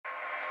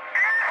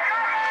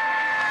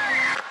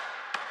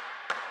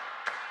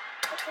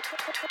Tour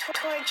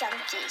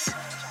Junkies.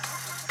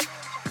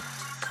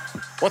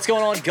 What's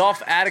going on,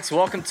 golf addicts?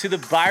 Welcome to the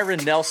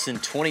Byron Nelson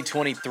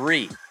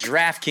 2023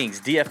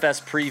 DraftKings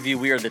DFS preview.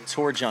 We are the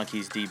Tour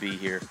Junkies DB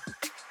here.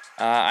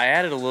 I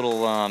added a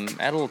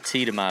little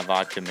tea to my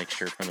vodka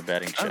mixture from the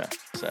betting show.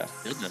 So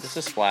Goodness. just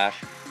a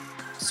splash.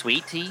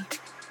 Sweet tea?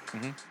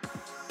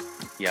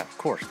 Yeah, of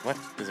course. What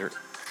is there?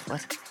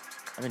 What?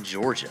 I'm in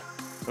Georgia.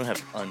 We don't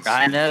have unsweet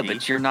I know, tea.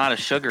 but you're not a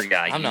sugar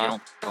guy. I'm you not.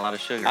 don't drink a lot of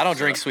sugar. I don't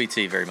drink sweet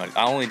tea very much.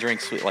 I only drink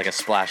sweet, like a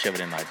splash of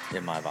it in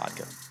my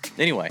vodka.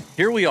 Anyway,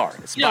 here we are.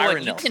 It's You know Byron what?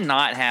 You Nelson.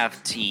 cannot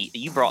have tea.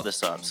 You brought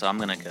this up, so I'm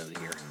going to go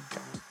here.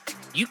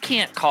 You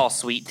can't call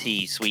sweet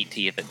tea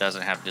if it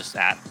doesn't have just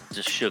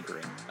sugar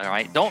in it. All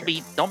right, don't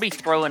be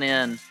throwing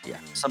in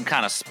some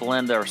kind of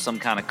Splenda or some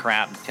kind of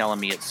crap and telling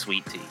me it's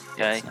sweet tea.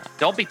 Okay,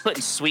 don't be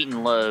putting sweet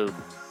and low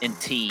in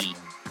tea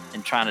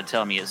and trying to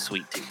tell me it's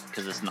sweet tea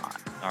because it's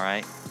not. All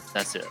right,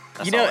 that's it.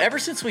 That's Ever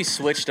since we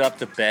switched up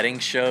the betting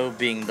show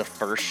being the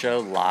first show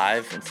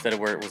live instead of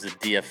where it was a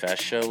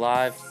DFS show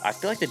live, I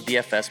feel like the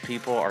DFS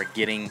people are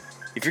getting.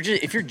 If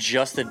you're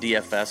just a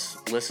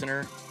DFS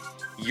listener,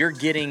 you're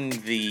getting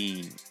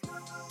the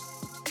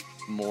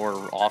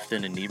more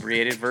often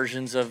inebriated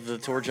versions of the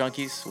Tour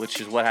Junkies, which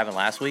is what happened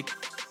last week,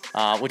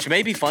 which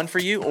may be fun for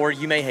you, or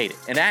you may hate it.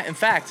 And in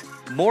fact,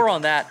 more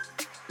on that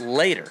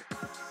later.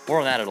 More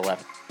on that at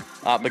 11,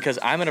 because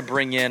I'm going to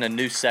bring in a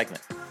new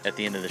segment at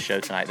the end of the show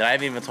tonight that I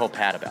haven't even told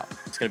Pat about.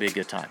 It's going to be a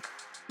good time,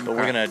 but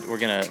we're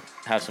gonna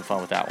have some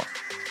fun with that one.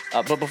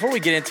 But before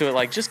we get into it,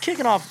 like just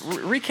kicking off,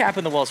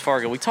 recapping the Wells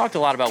Fargo, we talked a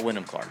lot about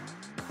Wyndham Clark.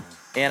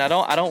 And I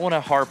don't want to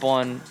harp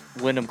on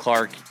Wyndham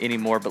Clark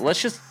anymore, but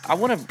I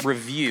want to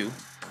review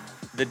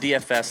the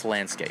DFS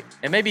landscape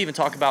and maybe even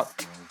talk about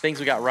things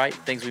we got right,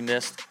 things we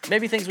missed,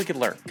 maybe things we could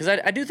learn. Because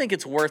I do think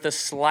it's worth a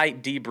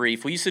slight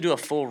debrief. We used to do a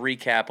full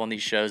recap on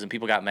these shows and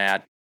people got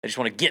mad. They just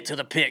want to get to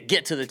the pick,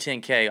 get to the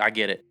 10K. I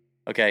get it.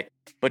 Okay.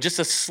 But just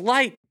a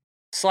slight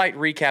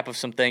recap of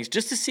some things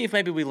just to see if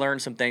maybe we learn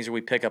some things or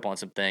we pick up on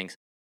some things.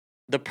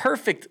 The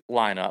perfect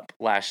lineup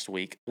last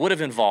week would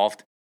have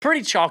involved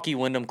pretty chalky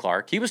Wyndham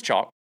Clark. He was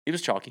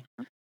chalky.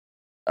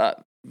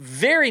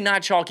 Very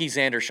not chalky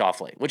Xander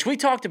Schauffele, which we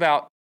talked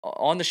about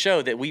on the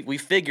show that we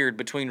figured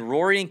between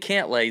Rory and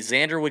Cantlay,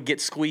 Xander would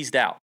get squeezed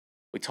out.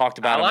 We talked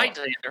about him. I like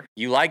Xander.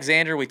 You like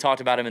Xander. We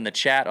talked about him in the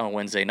chat on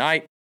Wednesday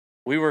night.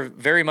 We were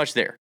very much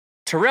there.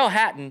 Terrell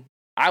Hatton,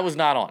 I was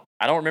not on.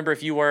 I don't remember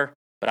if you were,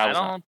 but I was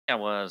not. I don't think I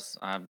was,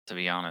 to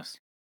be honest.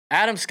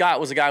 Adam Scott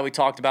was a guy we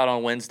talked about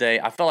on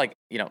Wednesday. I felt like,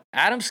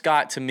 Adam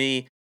Scott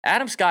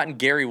and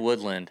Gary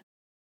Woodland,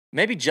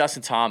 maybe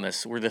Justin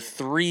Thomas were the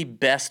three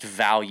best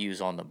values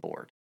on the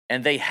board,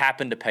 and they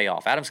happened to pay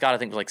off. Adam Scott, I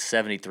think, was like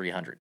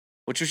 $7,300,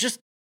 which was just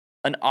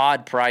an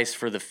odd price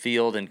for the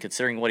field, and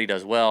considering what he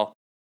does well,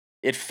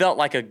 it felt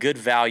like a good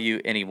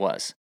value, and he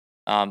was.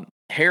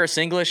 Harris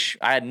English,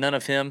 I had none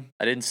of him.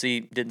 I didn't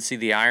see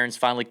the irons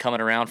finally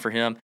coming around for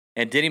him.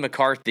 And Denny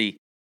McCarthy,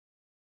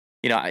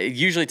 it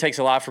usually takes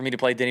a lot for me to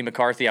play Denny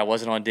McCarthy. I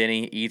wasn't on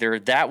Denny either.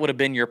 That would have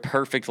been your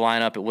perfect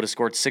lineup. It would have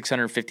scored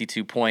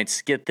 652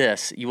 points. Get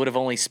this, you would have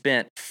only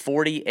spent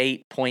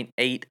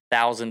 $48.8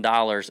 thousand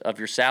of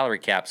your salary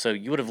cap. So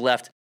you would have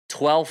left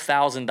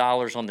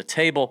 $12,000 on the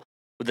table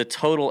with a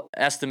total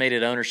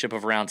estimated ownership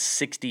of around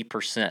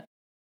 60%.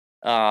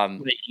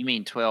 Wait, you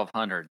mean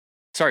 1,200?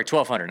 Sorry,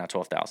 1,200, not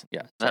 12,000.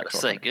 Yeah. I was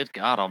say, good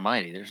God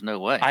Almighty, there's no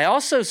way. I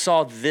also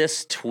saw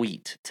this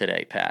tweet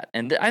today, Pat,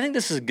 and I think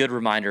this is a good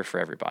reminder for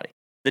everybody.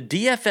 The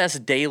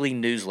DFS Daily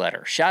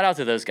Newsletter. Shout out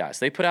to those guys.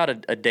 They put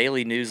out a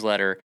daily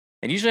newsletter,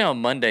 and usually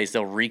on Mondays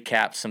they'll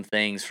recap some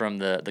things from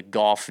the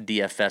golf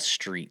DFS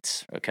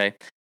streets. Okay,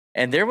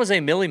 and there was a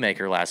Millie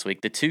Maker last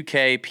week, the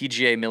 2K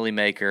PGA Millie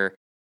Maker,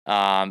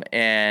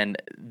 and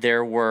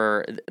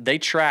they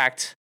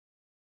tracked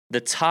the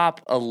top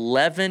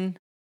 11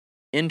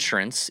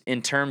 entrants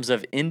in terms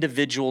of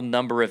individual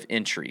number of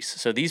entries.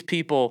 So these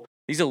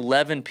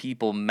 11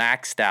 people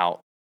maxed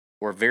out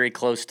or very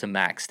close to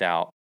maxed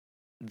out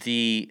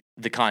the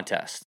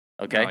contest.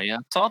 Okay. Oh yeah, I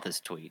saw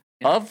this tweet.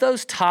 Yeah. Of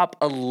those top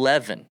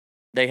 11,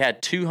 they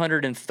had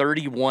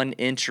 231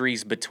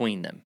 entries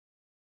between them.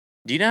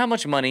 Do you know how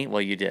much money?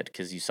 Well, you did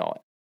because you saw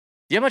it.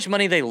 Do you know how much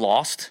money they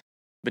lost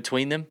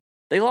between them?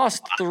 They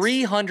lost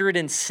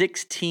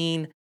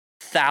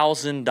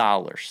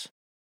 $316,000.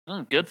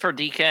 Good for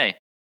DK.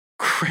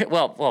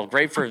 Well,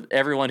 great for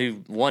everyone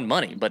who won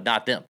money, but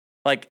not them.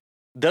 Like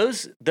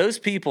those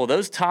people,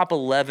 those top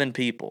 11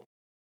 people,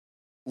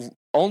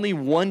 only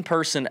one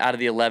person out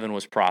of the 11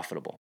 was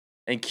profitable.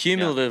 And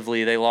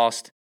cumulatively, they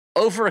lost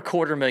over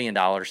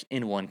 $250,000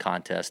 in one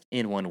contest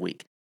in 1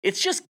 week.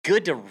 It's just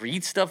good to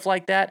read stuff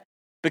like that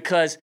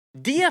because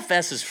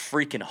DFS is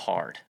freaking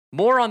hard.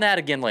 More on that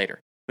again later.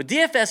 But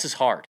DFS is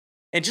hard.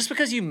 And just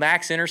because you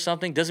max enter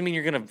something doesn't mean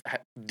you're going to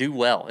do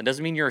well. It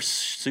doesn't mean you're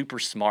super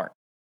smart.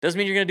 Doesn't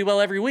mean you're going to do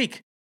well every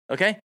week,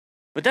 okay?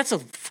 But that's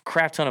a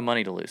crap ton of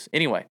money to lose.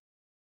 Anyway,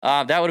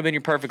 that would have been your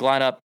perfect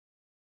lineup.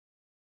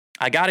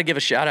 I got to give a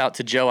shout out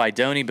to Joe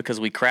Idoni because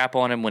we crap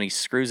on him when he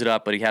screws it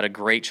up, but he had a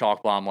great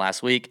chalk bomb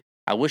last week.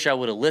 I wish I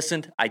would have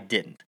listened. I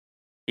didn't.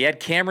 He had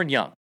Cameron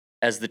Young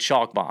as the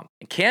chalk bomb.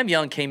 And Cam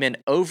Young came in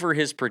over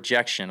his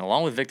projection,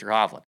 along with Victor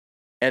Hovland,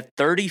 at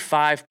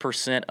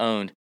 35%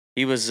 owned.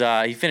 He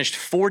finished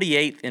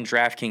 48th in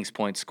DraftKings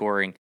point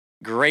scoring.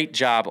 Great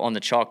job on the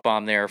chalk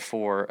bomb there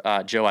for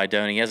Joe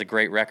Idoni. He has a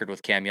great record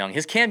with Cam Young.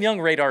 His Cam Young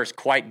radar is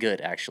quite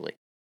good, actually.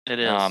 It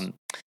is.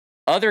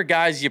 Other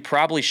guys you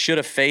probably should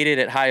have faded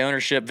at high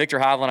ownership. Victor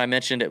Hovland, I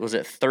mentioned, it was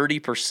at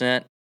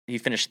 30%. He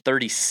finished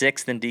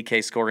 36th in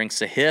DK scoring.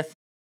 Sahith,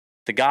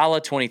 Theegala,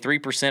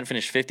 23%,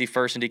 finished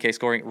 51st in DK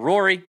scoring.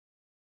 Rory,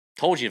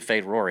 told you to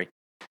fade Rory.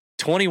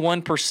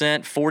 21%,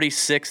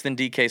 46th in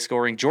DK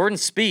scoring. Jordan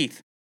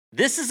Spieth,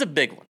 this is a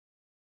big one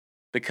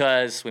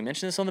because we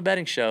mentioned this on the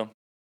betting show,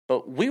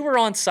 but we were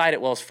on site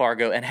at Wells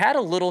Fargo and had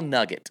a little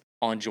nugget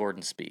on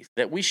Jordan Spieth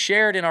that we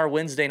shared in our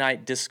Wednesday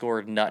night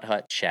Discord Nut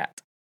Hut chat.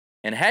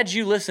 And had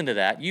you listened to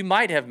that, you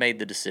might have made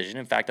the decision,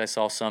 in fact, I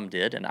saw some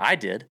did, and I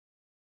did,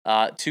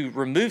 to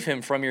remove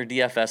him from your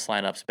DFS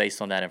lineups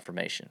based on that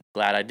information.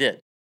 Glad I did.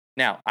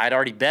 Now, I'd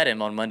already bet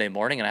him on Monday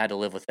morning, and I had to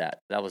live with that.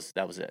 That was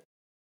it.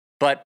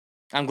 But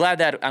I'm glad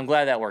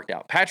that worked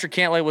out. Patrick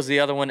Cantlay was the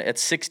other one at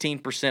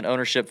 16%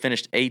 ownership,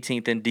 finished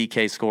 18th in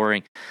DK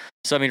scoring.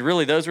 So, I mean,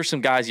 really, those were some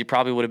guys you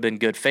probably would have been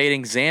good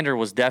fading. Xander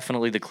was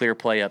definitely the clear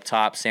play up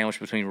top, sandwiched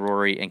between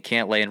Rory and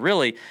Cantlay. And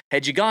really,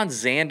 had you gone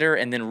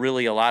Xander and then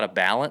really a lot of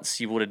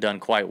balance, you would have done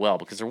quite well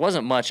because there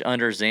wasn't much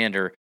under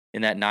Xander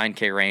in that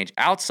 9K range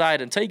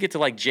outside until you get to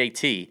like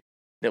JT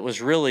that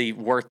was really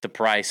worth the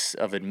price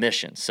of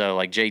admission. So,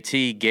 like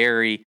JT,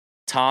 Gary,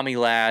 Tommy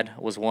Ladd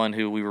was one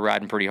who we were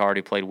riding pretty hard,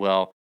 who played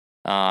well.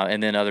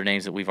 And then other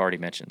names that we've already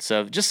mentioned.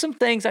 So just some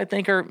things I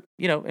think are,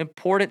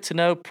 important to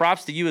know.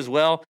 Props to you as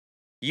well.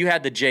 You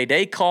had the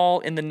J-Day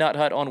call in the Nut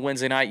Hut on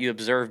Wednesday night. You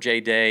observed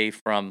J-Day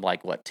from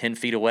 10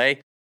 feet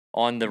away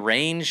on the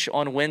range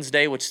on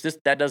Wednesday, which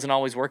that doesn't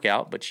always work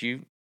out. But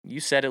you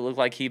said it looked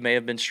like he may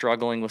have been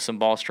struggling with some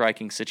ball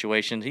striking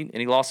situations.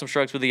 He lost some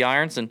strokes with the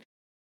irons, and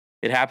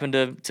it happened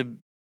to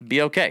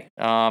be okay.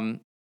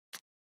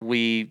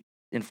 We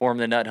informed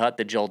the Nut Hut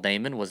that Joel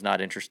Damon was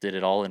not interested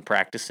at all in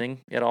practicing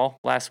at all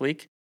last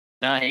week.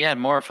 No, he had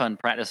more fun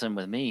practicing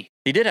with me.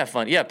 He did have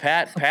fun. Yeah,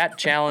 Pat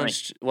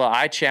challenged,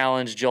 I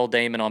challenged Joel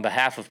Damon on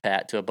behalf of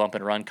Pat to a bump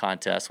and run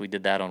contest. We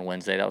did that on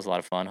Wednesday. That was a lot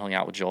of fun. Hung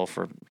out with Joel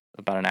for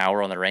about an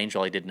hour on the range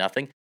while he did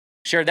nothing.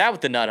 Shared that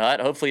with the Nut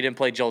Hut. Hopefully he didn't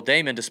play Joel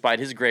Damon despite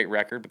his great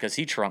record because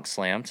he trunk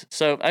slammed.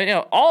 So,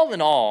 all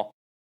in all,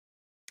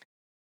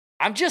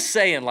 I'm just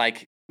saying,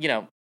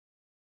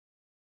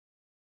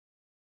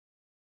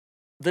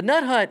 the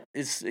Nut Hut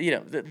is,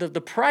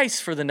 the price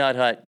for the Nut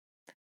Hut,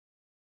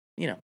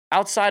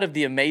 outside of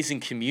the amazing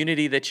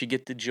community that you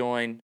get to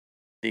join,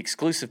 the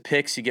exclusive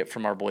picks you get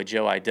from our boy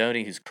Joe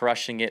Idoni, who's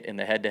crushing it in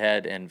the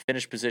head-to-head and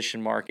finish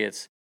position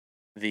markets,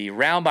 the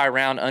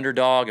round-by-round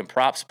underdog and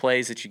props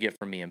plays that you get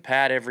from me and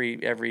Pat every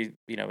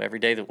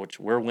day, which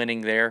we're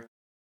winning there.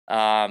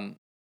 It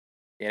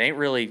ain't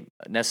really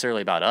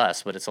necessarily about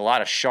us, but it's a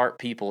lot of sharp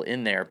people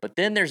in there. But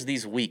then there's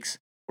these weeks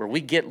where we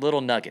get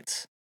little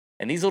nuggets.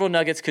 And these little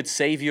nuggets could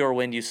save you or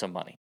win you some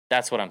money.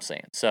 That's what I'm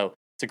saying. So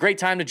it's a great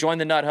time to join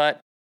the Nut Hut.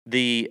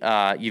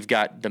 You've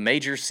got the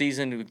major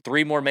season,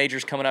 3 more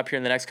majors coming up here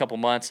in the next couple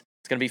months.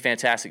 It's going to be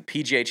fantastic.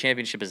 PGA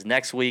Championship is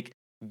next week.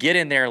 Get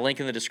in there.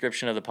 Link in the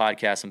description of the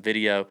podcast and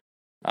video.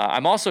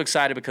 I'm also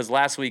excited because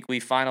last week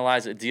we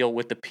finalized a deal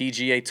with the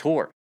PGA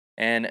Tour.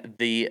 And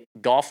the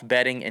golf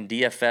betting and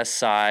DFS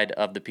side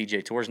of the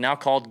PGA Tour is now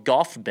called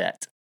Golf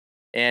Bet.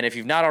 And if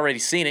you've not already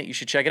seen it, you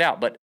should check it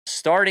out. But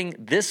starting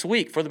this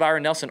week for the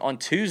Byron Nelson on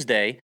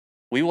Tuesday,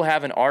 we will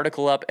have an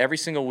article up every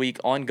single week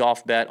on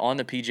Golf Bet on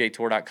the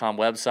PGAtour.com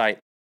website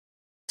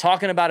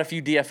talking about a few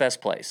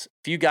DFS plays.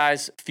 Few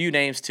guys, few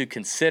names to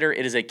consider.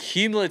 It is a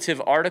cumulative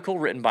article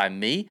written by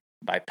me,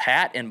 by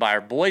Pat, and by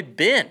our boy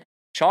Ben.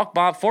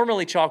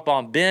 Formerly Chalk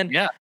Bomb Ben.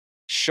 Yeah.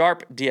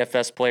 Sharp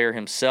DFS player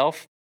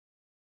himself.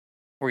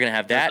 We're going to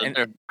have that.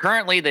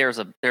 Currently, there's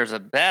a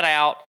bet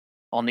out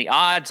on the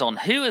odds on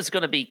who is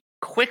going to be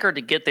quicker to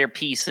get their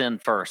piece in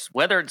first,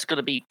 whether it's going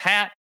to be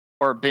Pat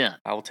or Ben.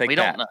 I will take we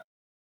Pat. Don't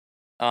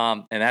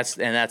know. And that's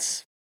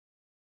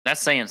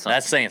saying something.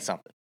 That's saying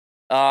something.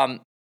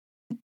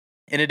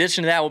 In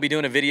addition to that, we'll be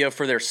doing a video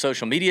for their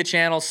social media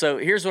channels. So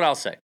here's what I'll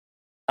say.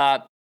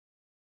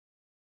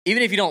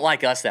 Even if you don't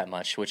like us that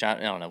much, which I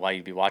don't know why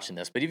you'd be watching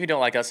this, but if you don't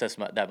like us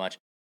that much,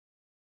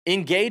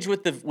 engage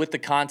with the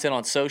content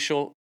on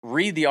social,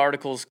 read the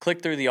articles,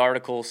 click through the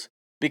articles,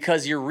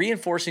 because you're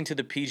reinforcing to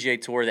the PGA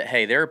Tour that,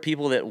 hey, there are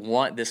people that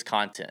want this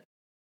content.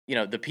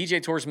 The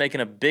PGA Tour is making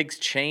a big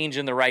change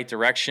in the right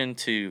direction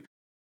to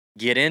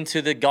get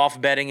into the golf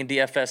betting and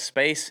DFS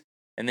space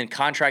and then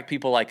contract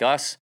people like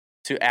us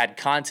to add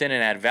content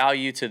and add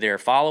value to their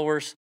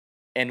followers.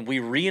 And we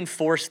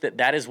reinforce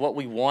that is what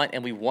we want,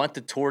 and we want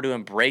the tour to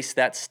embrace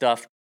that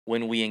stuff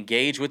when we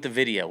engage with the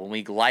video, when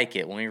we like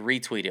it, when we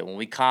retweet it, when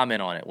we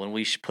comment on it, when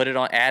we put it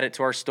on, add it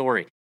to our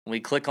story, when we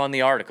click on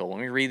the article, when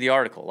we read the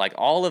article. Like,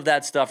 all of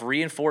that stuff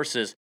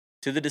reinforces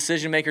to the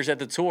decision makers at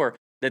the tour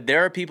that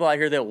there are people out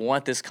here that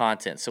want this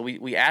content. So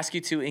we ask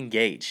you to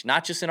engage,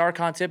 not just in our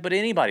content, but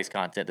anybody's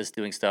content that's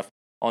doing stuff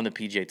on the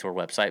PGA Tour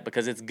website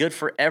because it's good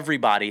for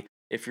everybody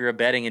if you're a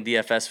betting and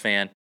DFS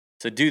fan.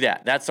 So do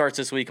that. That starts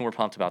this week, and we're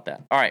pumped about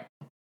that. All right.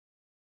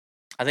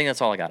 I think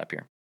that's all I got up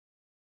here.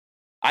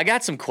 I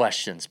got some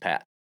questions,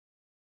 Pat.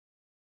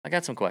 I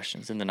got some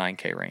questions in the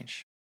 9K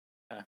range.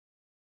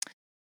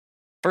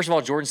 First of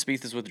all, Jordan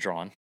Spieth is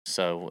withdrawn.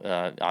 So,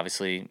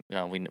 obviously,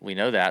 we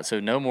know that. So,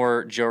 no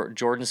more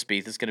Jordan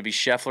Spieth. It's going to be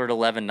Scheffler at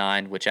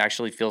 11-9, which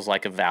actually feels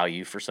like a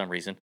value for some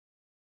reason.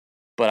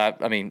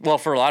 But, I mean, well,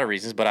 for a lot of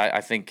reasons, but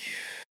I think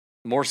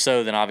more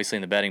so than obviously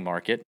in the betting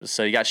market.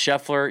 So, you got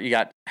Scheffler, you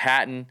got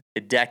Hatton,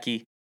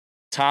 Hideki,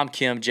 Tom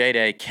Kim,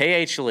 J-Day,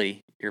 K.H.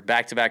 Lee, your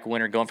back-to-back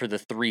winner going for the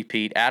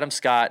three-peat, Adam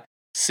Scott,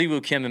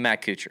 Siwoo Kim, and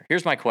Matt Kuchar.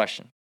 Here's my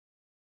question.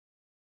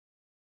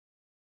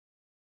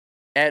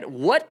 At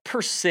what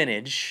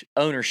percentage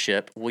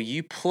ownership will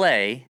you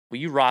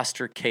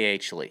roster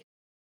K.H. Lee?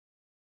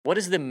 What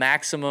is the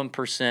maximum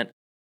percent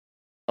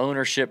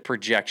ownership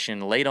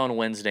projection late on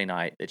Wednesday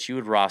night that you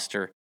would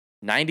roster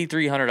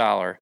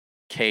 $9,300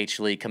 K.H.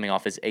 Lee coming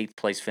off his 8th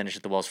place finish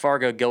at the Wells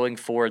Fargo going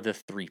for the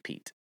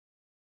three-peat?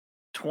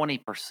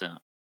 20%.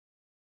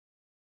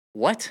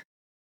 What?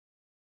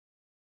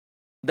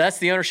 That's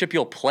the ownership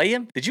you'll play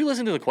him? Did you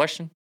listen to the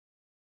question?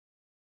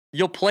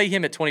 You'll play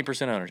him at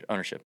 20%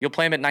 ownership. You'll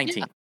play him at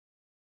 19.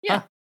 Yeah.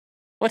 Huh?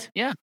 What?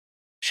 Yeah.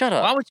 Shut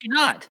up. Why would you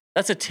not?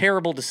 That's a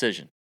terrible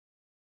decision.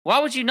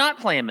 Why would you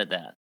not play him at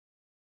that?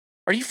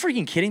 Are you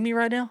freaking kidding me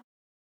right now?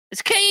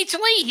 It's K.H.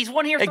 Lee. He's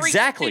won here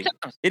exactly. 3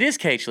 times. It is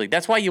K.H. Lee.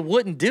 That's why you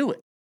wouldn't do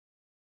it.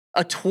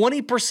 A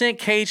 20%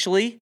 K.H.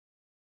 Lee?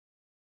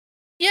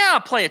 Yeah,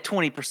 I'll play a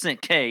 20%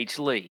 K.H.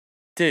 Lee.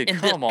 Dude,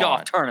 in this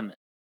golf tournament.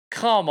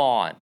 Come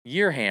on.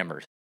 You're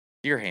hammered.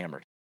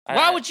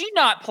 Why would you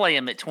not play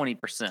him at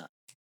 20%?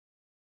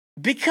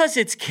 Because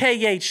it's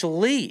K.H.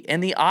 Lee,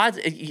 and the odds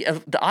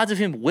of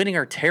him winning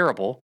are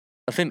terrible.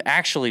 Of him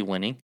actually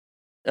winning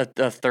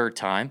a third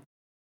time,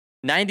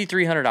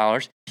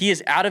 $9,300. He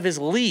is out of his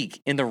league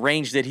in the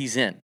range that he's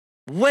in,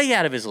 way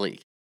out of his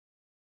league.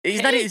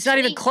 He's not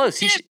even close.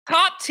 He's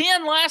top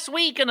 10 last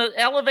week in an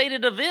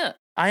elevated event.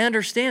 I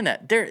understand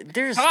that.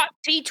 There's top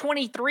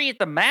T23 at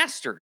the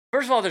Masters.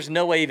 First of all, there's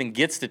no way he even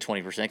gets to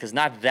 20% because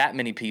not that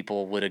many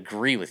people would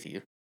agree with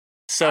you.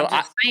 So I'm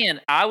just saying,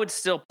 I would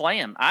still play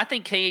him. I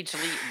think KH Lee,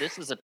 this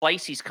is a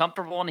place he's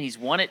comfortable in. He's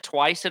won it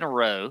twice in a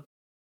row.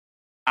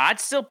 I'd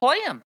still play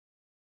him.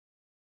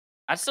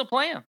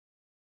 Absolutely.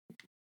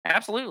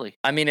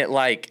 I mean, at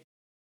like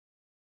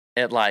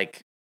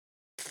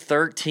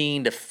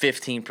 13 to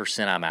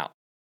 15%, I'm out.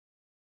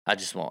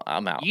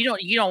 I'm out.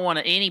 You don't want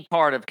any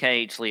part of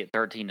KH Lee at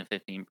 13 to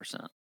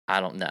 15%. I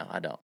don't.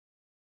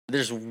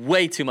 There's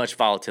way too much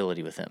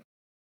volatility with him.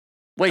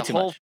 Way too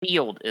much. The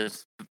whole field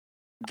is.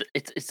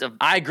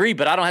 I agree,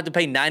 but I don't have to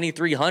pay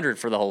 $9,300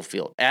 for the whole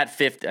field at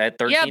 13 to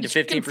 15%.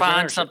 You can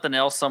find something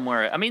else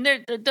somewhere. I mean,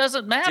 it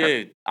doesn't matter.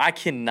 Dude, I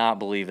cannot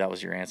believe that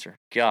was your answer.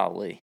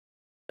 Golly,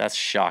 that's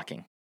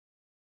shocking.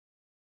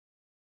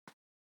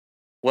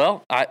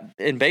 Well,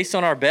 and based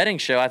on our betting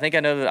show, I think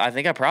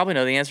I probably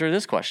know the answer to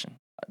this question.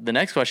 The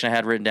next question I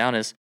had written down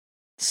is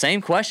same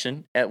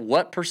question. At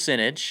what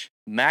percentage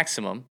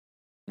maximum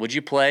would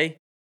you play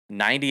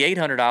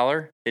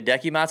 $9,800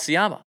 Hideki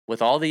Matsuyama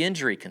with all the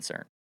injury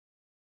concern?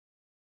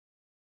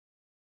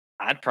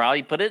 I'd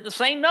probably put it at the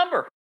same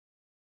number.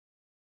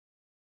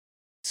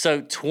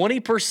 So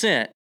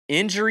 20%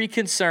 injury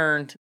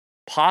concerned,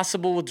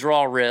 possible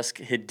withdrawal risk,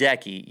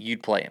 Hideki,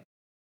 you'd play him.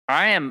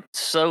 I am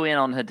so in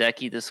on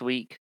Hideki this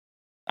week.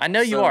 I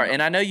know you are,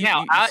 and I know you.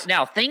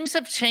 Now things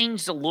have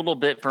changed a little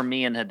bit for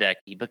me and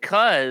Hideki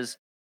because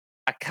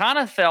I kind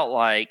of felt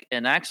like,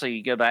 and actually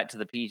you go back to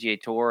the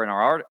PGA Tour and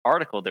our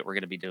article that we're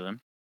going to be doing,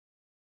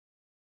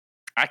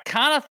 I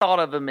kind of thought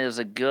of him as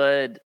a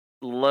good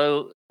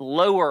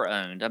lower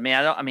owned. I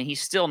mean,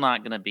 he's still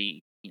not going to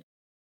be.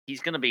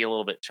 He's going to be a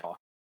little bit chalky.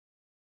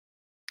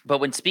 But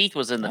when Spieth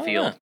was in the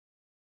field,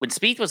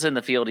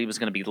 he was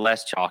going to be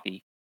less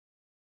chalky.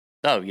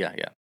 Oh yeah.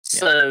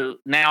 So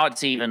now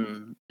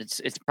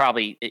it's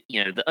probably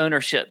the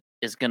ownership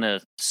is going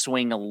to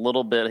swing a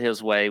little bit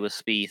his way with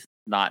Spieth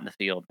not in the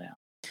field now.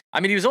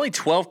 I mean, he was only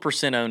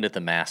 12% owned at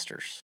the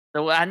Masters.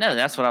 So I know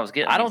that's what I was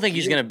getting. I don't think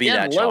he's going to be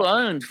that low chalky.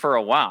 Owned for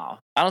a while.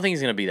 I don't think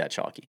he's going to be that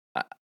chalky.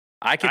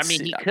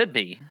 He could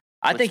be.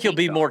 I think he'll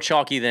be more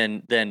chalky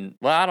than.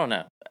 Well, I don't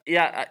know.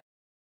 Yeah.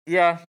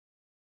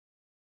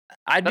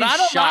 I'd be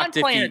shocked mind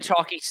playing a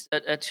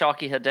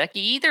chalky Hideki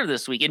either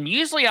this week. And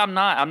usually I'm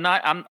not.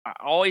 I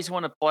always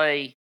want to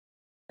play.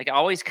 Like I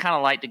always kind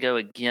of like to go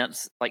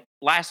against. Like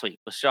last week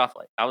with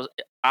Schauffele.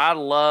 I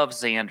loved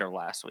Xander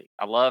last week.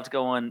 I loved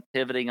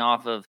pivoting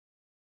off of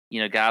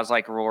guys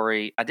like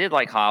Rory. I did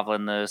like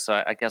Hovland though,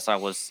 so I guess I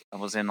was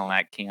in on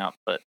that camp.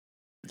 But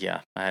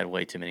yeah, I had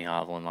way too many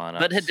Hovland lineups.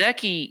 But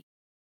Hideki,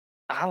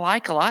 I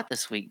like a lot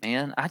this week,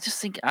 man. I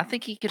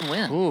think he can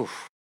win.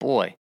 Oof,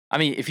 boy. I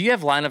mean, if you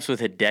have lineups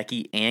with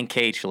Hideki and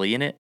KH Lee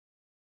in it,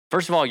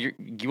 first of all,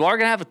 you are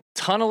gonna have a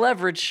ton of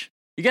leverage.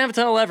 You're gonna have a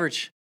ton of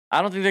leverage.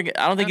 I don't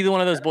think either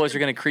one of those boys are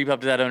gonna creep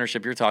up to that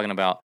ownership you're talking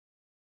about.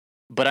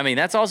 But I mean,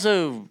 that's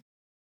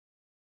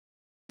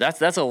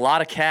That's a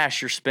lot of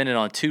cash you're spending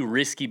on two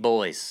risky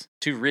boys,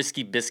 two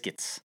risky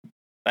biscuits.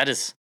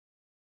 That's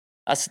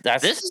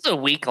This is a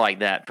week like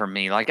that for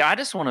me. Like I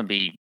just want to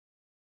be.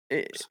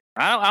 it,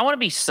 I want to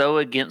be so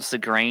against the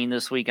grain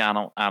this week. I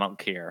don't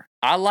care.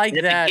 I like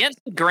If that. against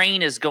the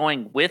grain is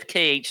going with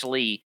KH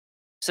Lee,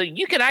 so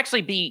you could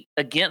actually be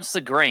against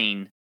the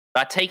grain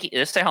by taking.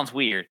 This sounds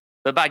weird,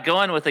 but by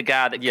going with a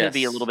guy that could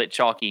be a little bit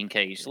chalky in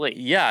KH Lee.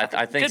 Yeah,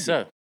 I think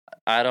so.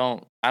 I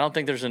don't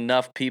think there's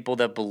enough people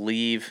that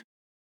believe.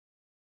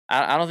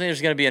 I don't think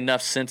there's going to be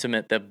enough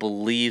sentiment that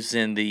believes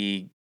in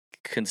the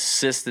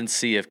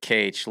consistency of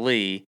KH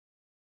Lee.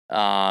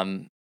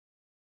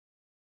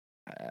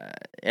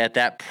 At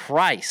that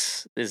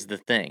price is the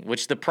thing,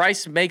 which the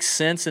price makes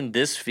sense in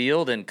this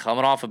field and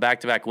coming off of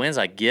back-to-back wins.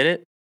 I get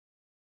it.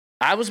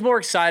 I was more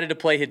excited to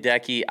play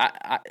Hideki.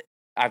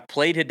 I've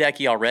played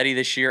Hideki already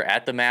this year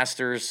at the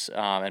Masters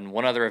and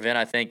one other event,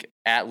 I think,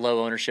 at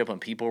low ownership when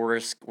people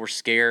were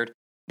scared.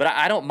 But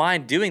I don't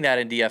mind doing that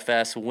in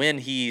DFS when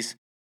he's,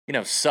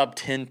 sub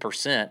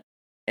 10%,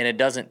 and it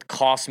doesn't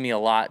cost me a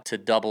lot to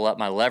double up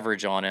my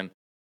leverage on him.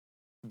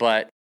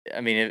 But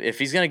I mean, if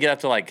he's going to get up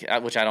to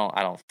which I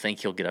don't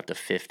think he'll get up to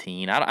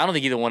 15. I don't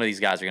think either one of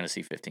these guys are going to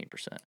see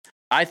 15%.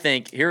 I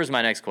think here's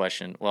my next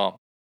question. My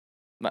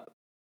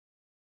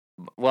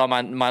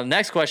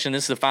next question.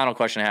 This is the final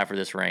question I have for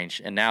this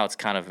range, and now it's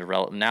kind of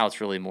irrelevant. Now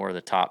it's really more of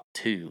the top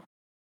two.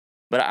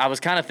 But I was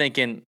kind of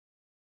thinking,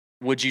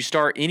 would you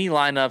start any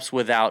lineups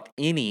without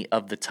any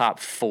of the top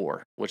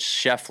four, which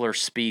Scheffler,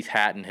 Spieth,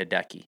 Hatton,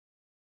 Hideki?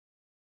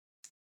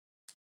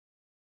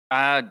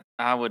 I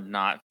would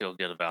not feel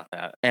good about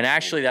that. And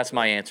actually, that's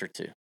my answer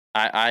too.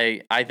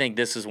 I think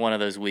this is one of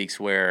those weeks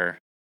where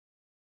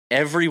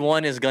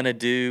everyone is going to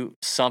do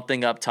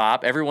something up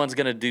top. Everyone's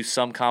going to do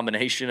some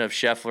combination of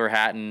Scheffler,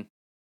 Hatton.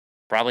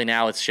 Probably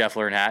now it's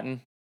Scheffler and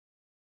Hatton,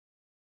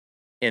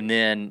 and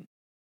then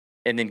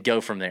go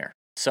from there.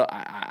 So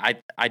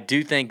I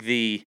do think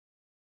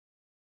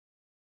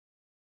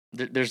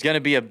there's going to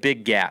be a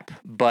big gap,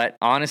 but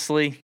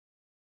honestly,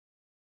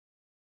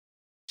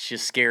 it's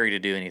just scary to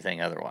do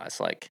anything otherwise.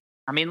 I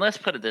mean, let's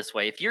put it this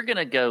way: if you're going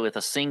to go with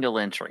a single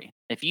entry,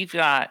 if you've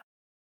got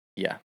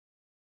the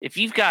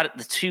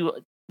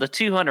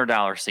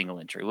 $200 single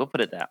entry, we'll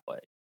put it that way,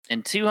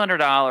 and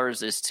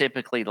 $200 is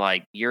typically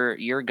you're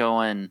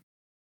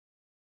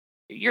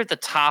at the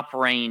top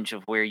range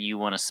of where you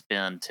want to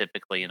spend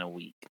typically in a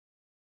week.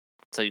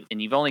 So,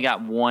 and you've only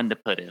got one to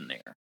put in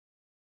there.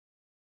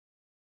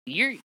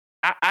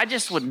 I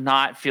just would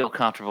not feel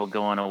comfortable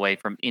going away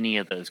from any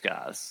of those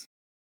guys.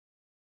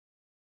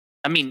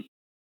 I mean,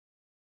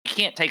 you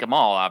can't take them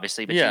all,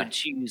 obviously, but you would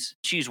choose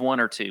one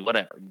or two,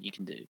 whatever you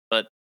can do.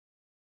 But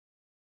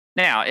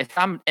now, if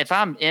I'm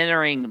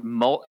entering,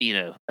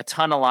 a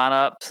ton of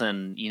lineups,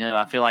 and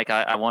I feel like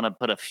I want to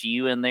put a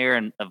few in there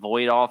and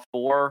avoid all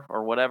four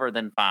or whatever,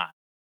 then fine.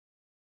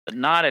 But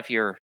not if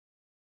you're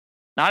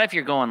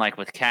going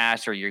with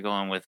cash, or you're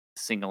going with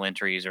single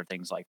entries or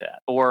things like that,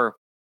 or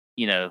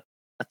a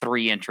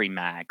 3-entry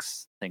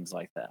max, things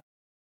like that.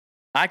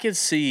 I could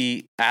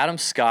see Adam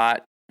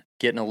Scott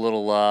getting a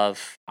little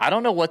love. I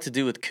don't know what to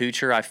do with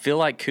Kuchar. I feel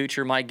like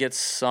Kuchar might get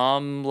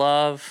some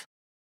love.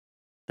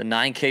 The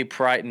 9K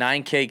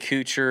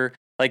Kuchar.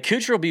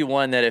 Kuchar will be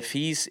one that if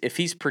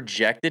he's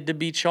projected to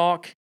be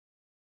chalk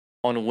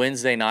on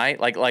Wednesday night,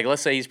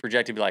 let's say he's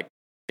projected to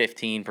be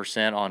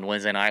 15% on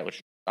Wednesday night,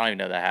 which I don't even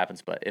know that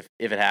happens, but if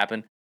it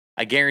happened,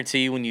 I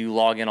guarantee you when you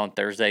log in on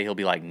Thursday, he'll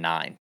be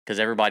 9,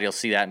 because everybody will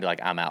see that and be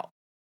I'm out.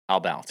 I'll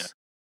bounce. Yeah.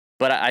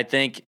 But I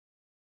think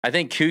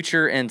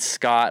Kuchar and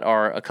Scott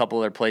are a couple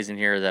other plays in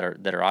here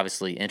that are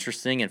obviously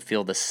interesting and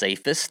feel the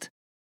safest.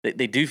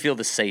 They do feel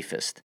the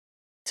safest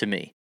to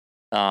me.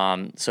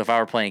 So if I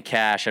were playing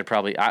cash,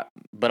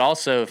 but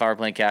also if I were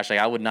playing cash,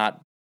 I would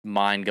not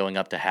mind going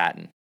up to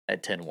Hatton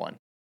at 10-1.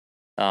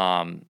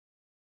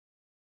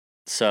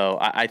 So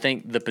I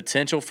think the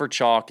potential for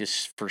chalk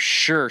is for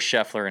sure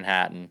Scheffler and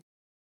Hatton.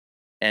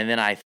 And then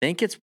I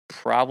think it's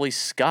probably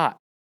Scott.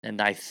 And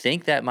I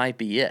think that might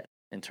be it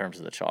in terms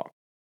of the chalk.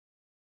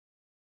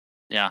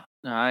 Yeah,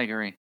 no, I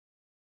agree.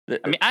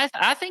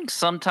 I think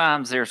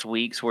sometimes there's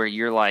weeks where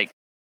you're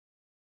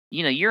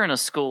you're in a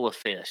school of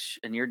fish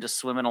and you're just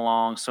swimming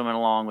along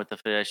with the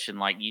fish, and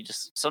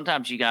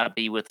sometimes you got to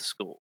be with the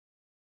school.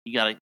 You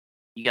got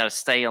to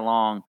stay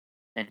along,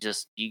 and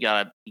just you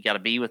got to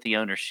be with the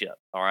ownership.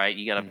 All right,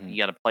 you got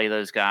to play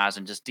those guys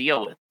and just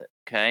deal with it.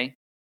 Okay,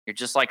 you're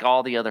just like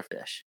all the other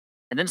fish.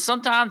 And then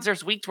sometimes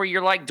there's weeks where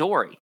you're like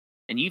Dory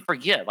and you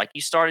forget,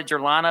 you started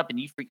your lineup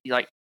and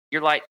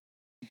you're like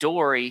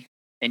Dory,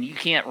 and you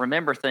can't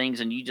remember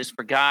things, and you just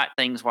forgot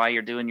things while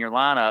you're doing your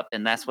lineup,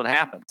 and that's what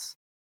happens.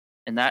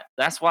 And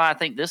that's why I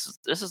think this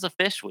is a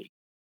fish week.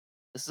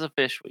 This is a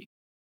fish week.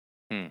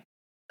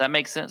 That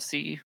makes sense to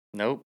you?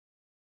 Nope.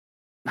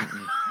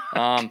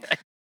 Okay.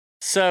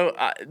 So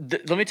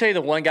let me tell you the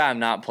one guy I'm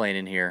not playing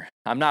in here.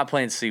 I'm not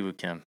playing Siwoo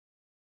Kim,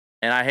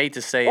 and I hate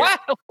to say it.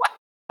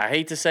 I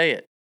hate to say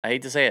it.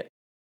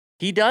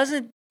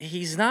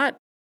 He's not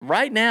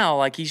right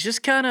now. He's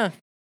just kind of.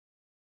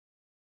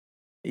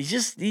 it's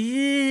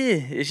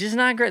just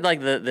not great.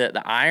 Like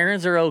the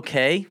irons are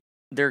okay.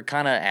 They're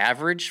kind of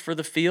average for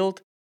the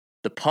field.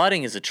 The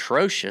putting is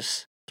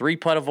atrocious.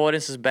 3-putt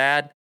avoidance is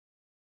bad.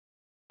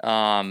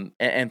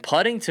 And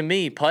putting to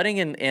me, putting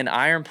in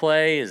iron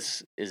play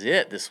is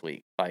it this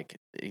week. Like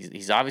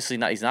he's obviously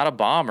not. He's not a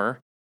bomber.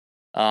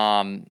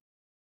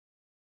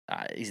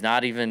 He's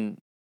not even.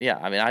 Yeah,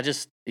 I mean,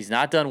 he's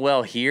not done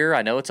well here.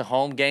 I know it's a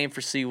home game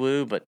for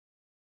Siwoo, but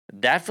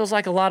that feels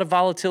like a lot of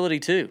volatility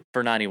too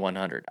for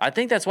 9,100. I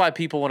think that's why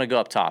people want to go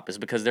up top, is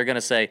because they're going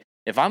to say,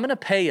 if I'm going to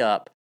pay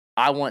up,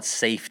 I want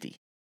safety.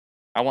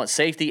 I want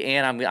safety,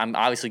 and I'm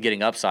obviously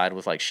getting upside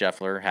with like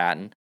Scheffler,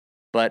 Hatton,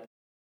 but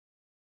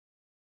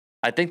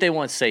I think they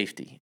want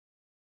safety.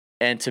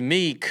 And to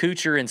me,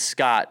 Kuchar and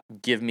Scott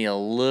give me a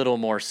little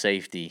more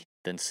safety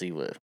than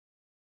Siwoo.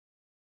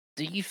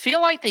 Do you feel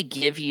like they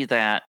give you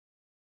that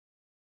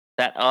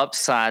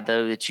upside,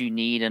 though, that you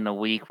need in a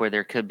week where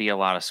there could be a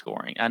lot of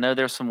scoring? I know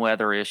there's some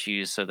weather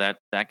issues, so that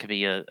could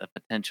be a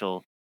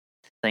potential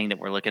thing that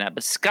we're looking at.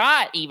 But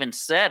Scott even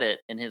said it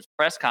in his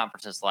press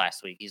conferences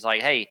last week. He's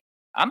like, hey,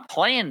 I'm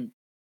playing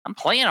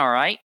all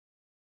right.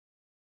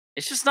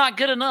 It's just not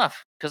good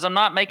enough because I'm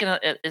not making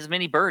as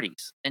many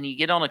birdies. And you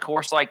get on a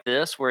course like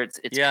this where it's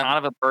kind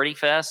of a birdie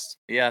fest.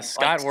 Yeah,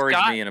 Scott worries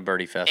me in a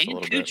birdie fest a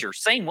little Kuchar, bit.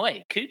 Same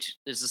way. Kuchar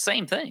is the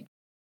same thing.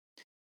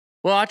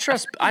 Well, I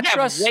trust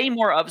way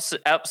more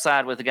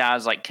upside with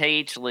guys like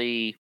KH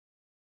Lee,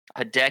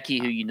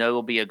 Hideki, who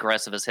will be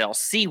aggressive as hell.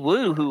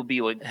 Siwoo, who will be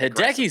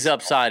Hideki's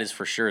upside is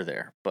for sure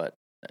there, but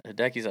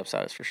Hideki's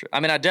upside is for sure. I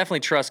mean, I definitely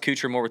trust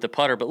Kuchar more with the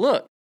putter, but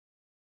look,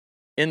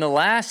 in the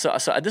last, so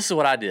this is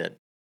what I did.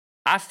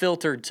 I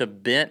filtered to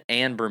bent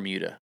and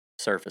Bermuda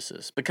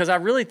surfaces because I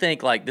really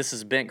think like this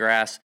is bent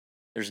grass.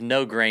 There's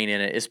no grain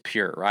in it. It's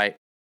pure, right?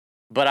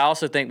 But I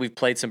also think we've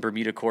played some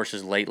Bermuda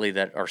courses lately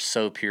that are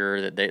so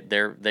pure that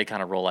they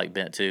kind of roll like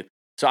bent too.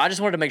 So I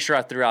just wanted to make sure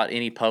I threw out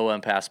any POA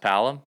and pass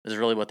Palom is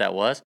really what that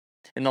was.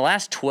 In the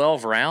last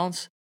 12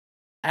 rounds,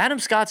 Adam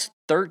Scott's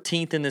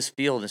 13th in this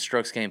field in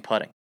strokes gained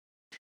putting.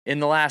 In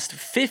the last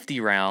 50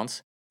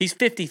 rounds, he's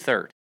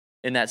 53rd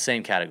in that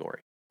same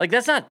category. Like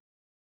that's not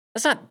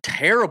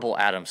terrible,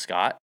 Adam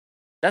Scott.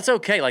 That's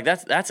okay. Like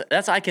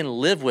that's I can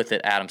live with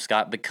it, Adam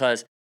Scott,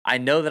 because I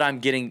know that I'm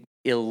getting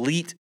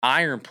elite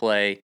iron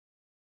play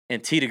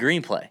and tee to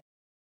green play,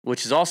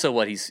 which is also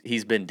what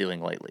he's been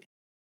doing lately.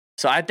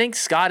 So I think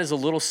Scott is a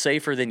little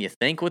safer than you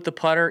think with the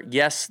putter.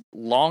 Yes,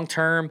 long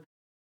term,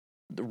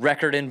 the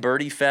record in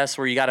Birdie Fest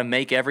where you got to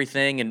make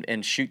everything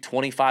and shoot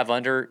 25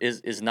 under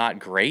is not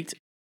great.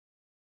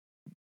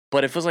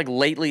 But it feels like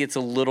lately it's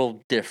a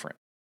little different.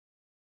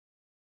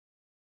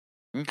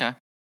 Okay.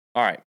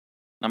 All right.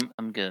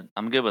 I'm good.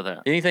 I'm good with that.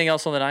 Anything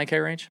else on the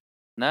 9K range?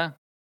 No.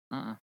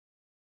 All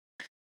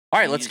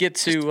right, let's get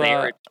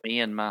to me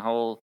and my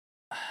whole.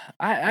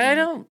 I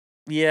don't.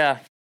 Yeah,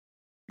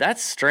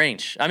 that's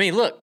strange. I mean,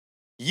 look,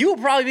 you will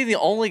probably be the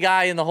only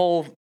guy in the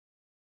whole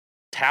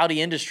touty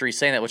industry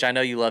saying that, which I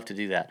know you love to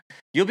do that.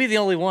 You'll be the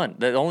only one,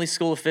 the only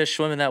school of fish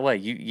swimming that way.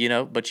 You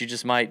know, but you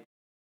just might,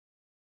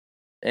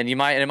 and it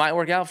might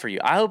work out for you.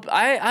 I hope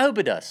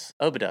it does.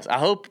 I hope it does. I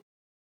hope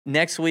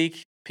next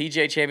week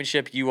PGA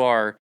Championship you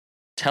are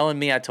telling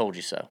me I told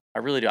you so. I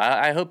really do.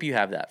 I hope you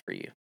have that for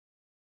you.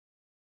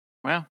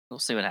 Well, we'll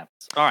see what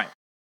happens. All right.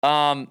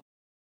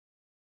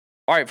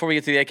 All right, before we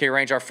get to the AK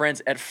range, our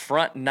friends at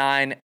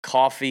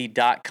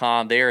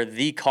front9coffee.com, they are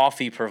the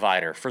coffee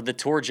provider for the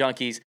tour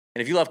junkies.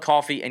 And if you love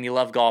coffee and you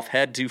love golf,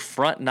 head to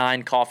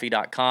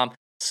front9coffee.com.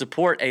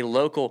 Support a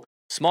local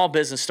small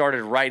business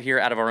started right here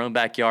out of our own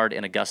backyard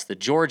in Augusta,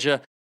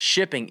 Georgia.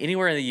 Shipping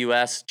anywhere in the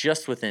U.S.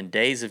 just within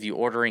days of you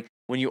ordering.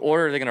 When you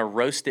order, they're going to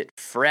roast it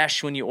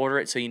fresh when you order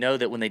it, so you know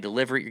that when they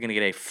deliver it, you're going to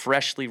get a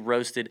freshly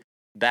roasted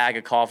bag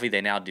of coffee.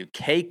 They now do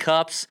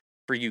K-Cups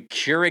for you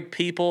Keurig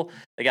people.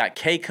 They got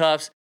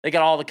K-Cups. They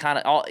got all the kind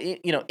of,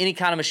 any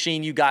kind of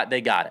machine you got,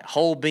 they got it.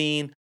 Whole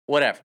bean,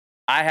 whatever.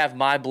 I have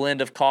my blend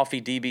of coffee,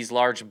 DB's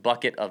large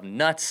bucket of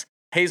nuts,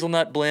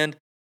 hazelnut blend.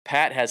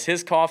 Pat has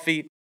his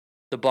coffee,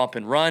 the Bump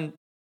and Run,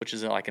 which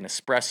is like an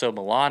espresso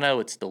Milano.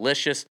 It's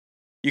delicious.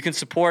 You can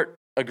support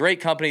a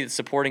great company that's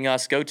supporting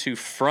us. Go to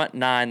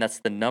front9, that's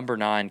the number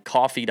 9,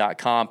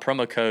 coffee.com.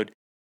 Promo code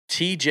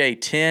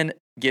TJ10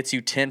 gets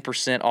you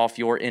 10% off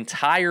your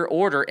entire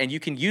order, and you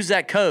can use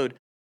that code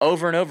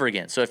over and over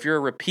again. So if you're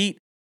a repeat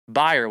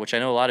buyer, which I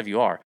know a lot of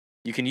you are,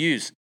 you can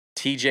use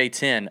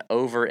TJ10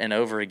 over and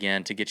over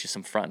again to get you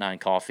some Front 9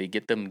 coffee.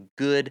 Get them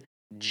good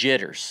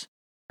jitters.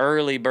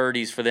 Early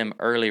birdies for them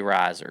early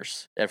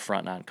risers at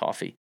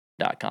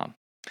front9coffee.com.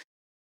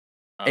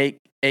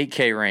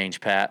 8K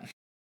range, Pat.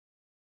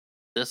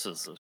 This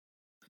is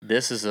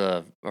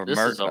a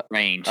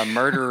range. A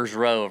murderer's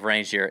row of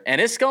range here.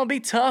 And it's going to be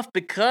tough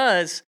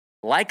because,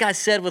 like I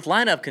said with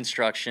lineup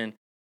construction,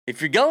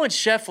 if you're going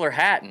Scheffler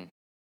Hatton,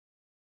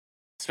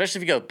 especially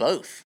if you go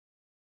both.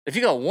 If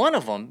you go one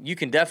of them, you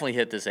can definitely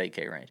hit this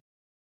 8K range.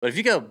 But if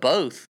you go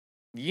both,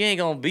 you ain't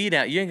gonna be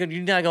down. You're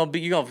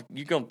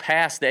gonna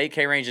pass the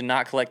 8K range and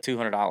not collect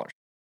 $200.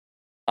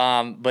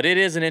 But it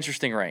is an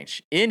interesting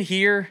range. In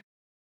here,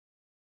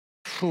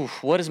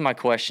 What is my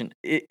question?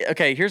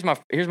 Okay, here's my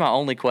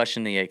only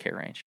question in the 8K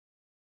range.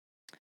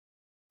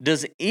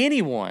 Does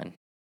anyone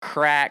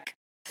crack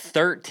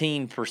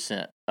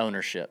 13%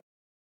 ownership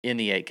in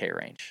the 8K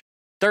range?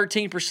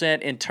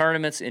 13% in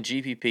tournaments and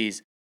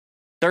GPPs,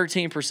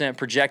 13%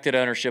 projected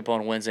ownership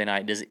on Wednesday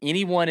night. Does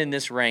anyone in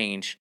this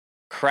range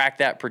crack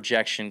that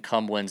projection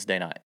come Wednesday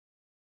night?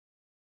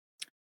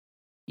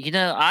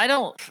 I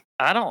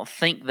don't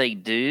think they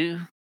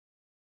do,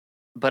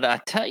 but I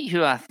tell you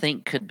who I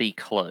think could be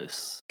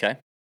close. Okay.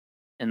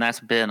 And that's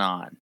Ben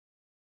On.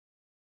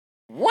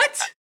 What?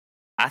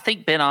 I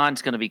think Ben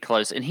On's going to be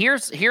close. And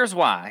here's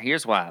why.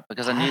 Here's why.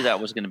 Because I knew that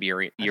was going to be your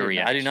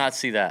reaction. I do not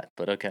see that,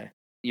 but okay.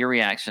 Your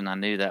reaction, I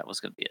knew that was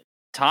going to be it.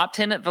 Top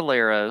 10 at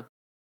Valero,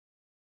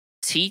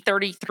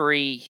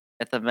 T33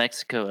 at the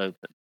Mexico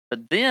Open.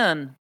 But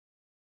then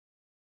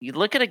you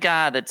look at a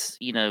guy that's,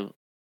 he's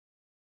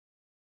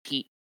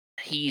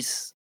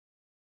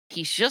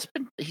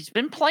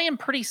been playing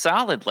pretty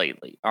solid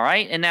lately. All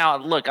right. And now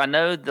look, I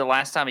know the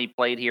last time he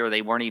played here,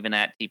 they weren't even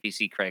at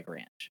TPC Craig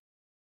Ranch.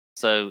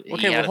 So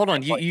okay, well, hold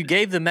on. You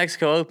gave the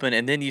Mexico Open,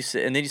 and then you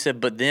said, and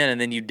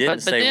then you didn't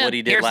say what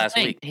he did last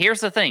week. Here's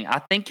the thing. I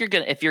think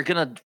if you're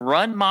gonna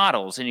run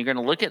models and you're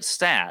gonna look at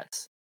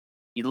stats,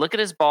 you look at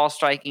his ball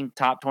striking,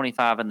 top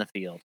 25 in the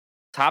field,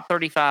 top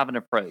 35 in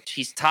approach.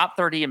 He's top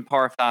 30 in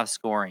par 5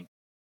 scoring.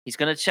 He's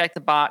gonna check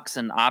the box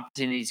and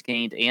opportunities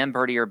gained and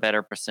birdie or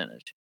better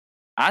percentage.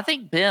 I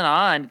think Ben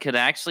On could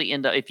actually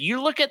end up, if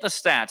you look at the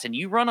stats and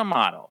you run a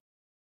model,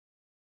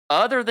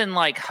 other than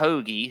like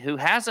Hoagie, who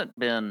hasn't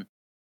been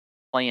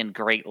playing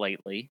great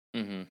lately.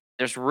 Mm-hmm.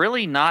 There's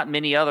really not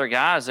many other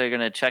guys that are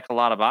going to check a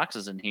lot of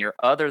boxes in here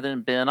other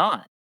than Ben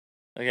On.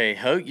 Okay,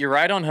 you're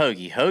right on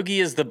Hoagie.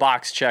 Hoagie is the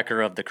box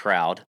checker of the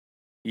crowd.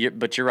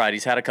 But you're right.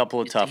 He's had a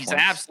couple of tough ones. He's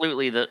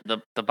absolutely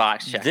the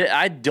box checker.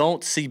 I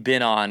don't see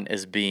Ben On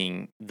as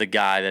being the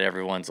guy that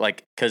everyone's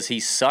like, because he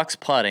sucks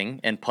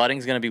putting, and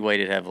putting's going to be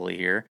weighted heavily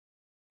here.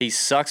 He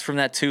sucks from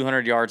that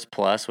 200 yards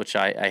plus, which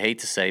I hate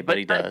to say, but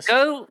he does.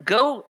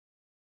 Go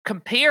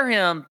compare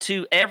him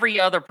to every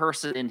other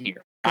person in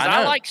here. Because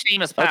I like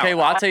Seamus Power. Okay,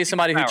 well, I'll tell you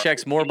somebody who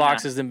checks more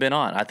boxes than Ben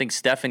On. I think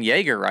Stefan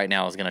Jaeger right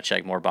now is going to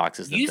check more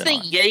boxes than Ben On.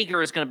 You think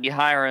Jaeger is going to be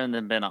higher end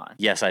than Ben On?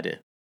 Yes, I do.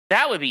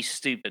 That would be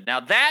stupid. Now,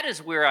 that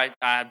is where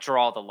I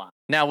draw the line.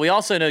 Now, we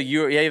also know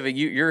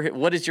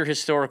what is your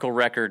historical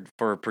record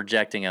for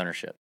projecting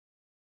ownership?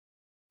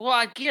 Well,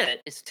 I get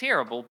it. It's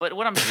terrible. But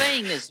what I'm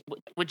saying is,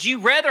 would you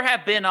rather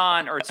have Ben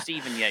On or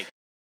Steven Jaeger?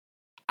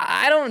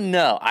 I don't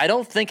know. I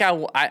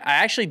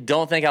actually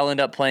don't think I'll end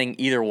up playing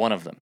either one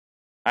of them.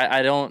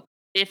 I don't.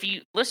 If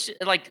you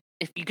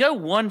go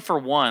 1 for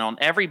 1 on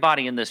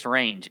everybody in this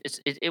range,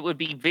 it would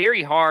be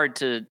very hard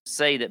to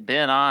say that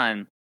Ben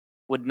On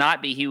would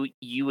not be who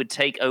you would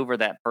take over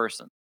that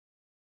person.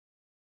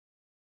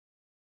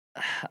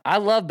 I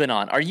love Ben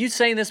On. Are you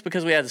saying this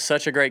because we had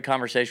such a great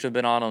conversation with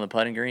Ben On the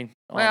putting green?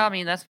 Well, I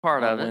mean, that's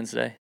part of it.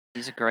 Wednesday.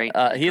 He's a great.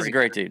 He's a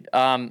great dude.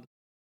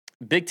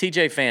 Big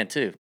TJ fan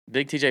too.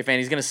 Big TJ fan.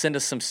 He's going to send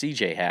us some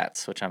CJ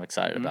hats, which I'm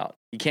excited about.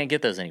 You can't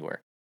get those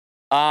anywhere.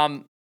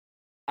 I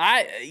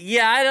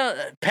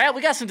don't. Pat,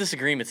 we got some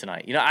disagreement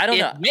tonight. I don't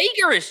know. If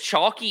Jaeger is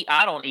chalky,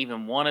 I don't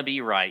even want to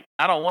be right.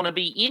 I don't want to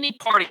be any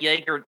part of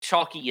Jaeger.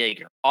 Chalky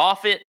Jaeger.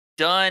 Off it.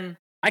 Done.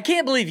 I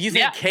can't believe you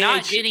think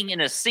not getting in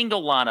a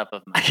single lineup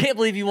of mine. I can't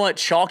believe you want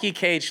chalky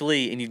KH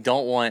Lee and you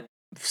don't want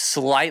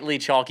slightly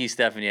chalky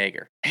Stefan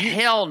Jaeger.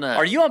 Hell no.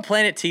 Are you on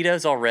Planet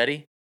Tito's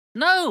already?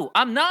 No,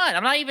 I'm not.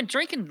 I'm not even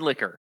drinking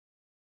liquor.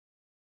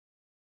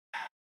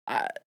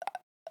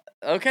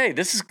 Okay,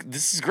 this is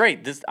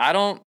great.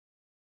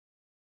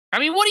 I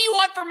mean, what do you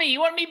want from me?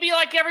 You want me to be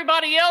like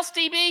everybody else,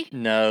 DB?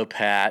 No,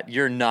 Pat,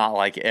 you're not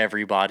like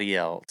everybody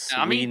else.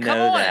 I mean, we come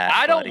know on. that.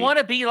 I don't want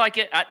to be like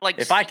it.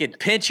 If I could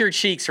pinch your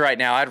cheeks right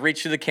now, I'd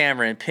reach through the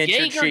camera and pinch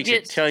your cheeks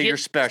and tell you you're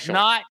special.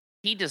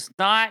 He does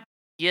not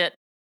get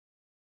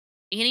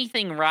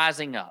anything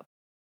rising up.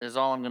 Is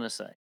all I'm going to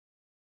say.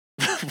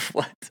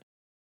 What?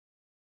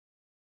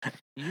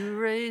 You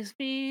raise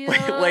me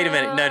up. Wait a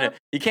minute. No.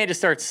 You can't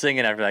just start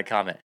singing after that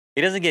comment.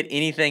 He doesn't get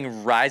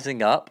anything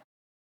rising up?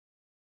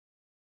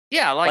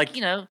 Yeah, like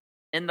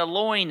in the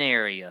loin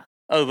area.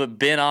 Oh, but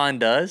Ben On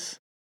does?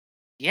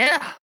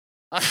 Yeah.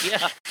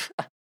 Yeah.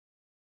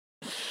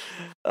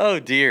 Oh,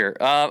 dear.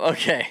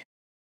 Okay.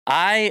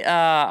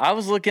 I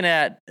was looking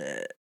at...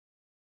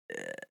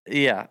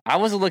 I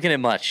wasn't looking at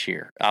much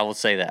here. I will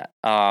say that.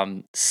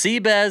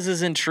 Seabez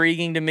is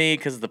intriguing to me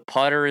because the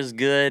putter is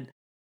good.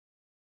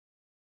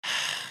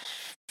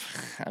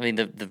 I mean,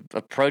 the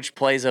approach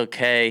play's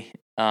okay.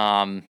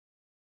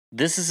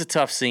 This is a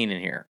tough scene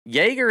in here.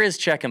 Jaeger is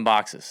checking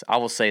boxes. I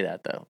will say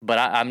that though. But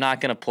I'm not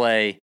going to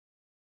play.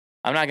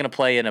 I'm not going to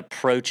play an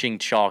approaching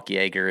chalk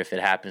Jaeger if it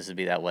happens to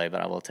be that way.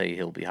 But I will tell you,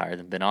 he'll be higher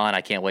than Ben On.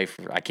 I can't wait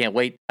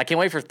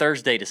for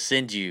Thursday to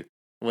send you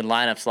when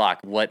lineups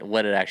lock what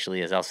it actually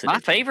is. I'll send. My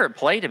favorite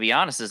play, to be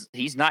honest, is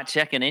he's not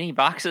checking any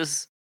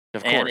boxes.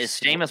 Of course, and it's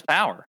Seamus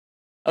Power.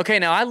 Okay,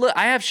 now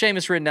I have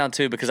Seamus written down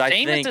too because I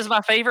think Seamus is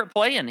my favorite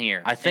play in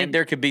here. I think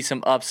there could be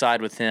some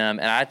upside with him,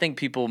 and I think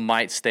people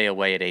might stay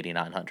away at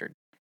 8,900.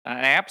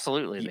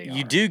 Absolutely, they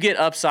You are. do get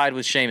upside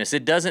with Sheamus.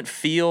 It doesn't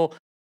feel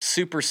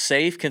super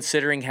safe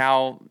considering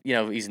how,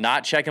 he's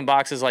not checking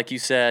boxes like you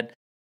said.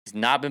 He's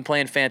not been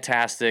playing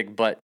fantastic,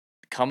 but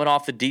coming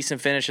off the decent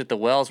finish at the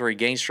Wells where he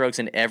gained strokes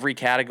in every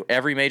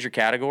major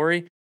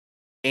category,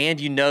 and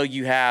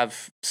you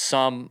have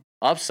some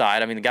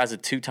upside. I mean, the guy's a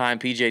 2-time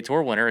PGA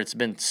Tour winner. It's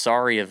been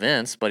sorry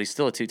events, but he's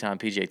still a 2-time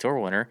PGA Tour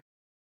winner.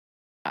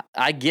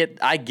 I get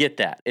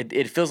that.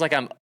 It feels like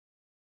I'm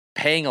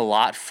paying a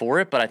lot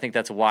for it, but I think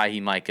that's why he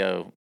might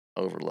go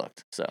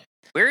overlooked. So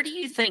where do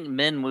you think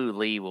Minwoo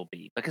Lee will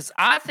be? Because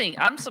I think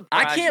I'm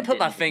surprised. I can't put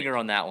my finger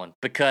on that one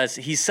because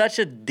he's such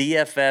a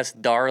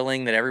DFS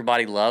darling that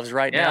everybody loves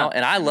right now,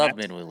 and I love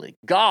Minwoo Lee.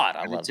 God,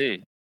 I love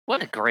him.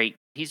 What a great!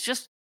 He's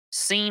just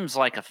seems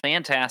like a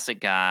fantastic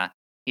guy.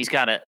 He's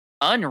got an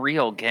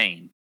unreal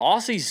game.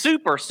 Aussie's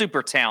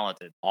super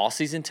talented.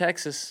 Aussie's in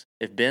Texas.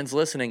 If Ben's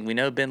listening, we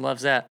know Ben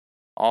loves that.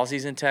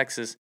 Aussie's in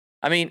Texas.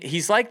 I mean,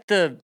 he's like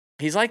the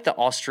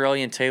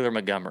Australian Taylor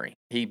Montgomery.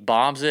 He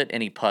bombs it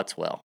and he putts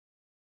well,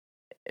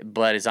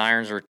 but his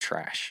irons are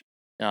trash.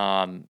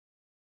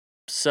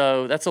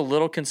 So that's a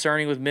little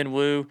concerning with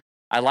Minwoo.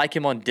 I like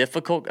him on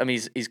difficult. I mean,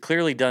 he's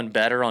clearly done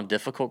better on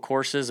difficult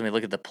courses. I mean,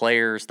 look at the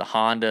Players, the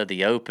Honda,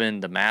 the Open,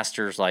 the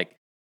Masters. Like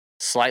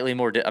slightly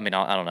more. I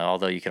don't know.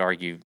 Although you could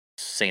argue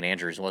St.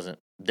 Andrews wasn't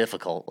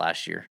difficult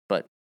last year,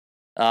 but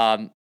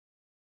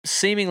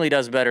seemingly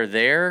does better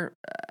there.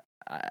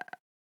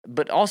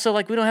 But also,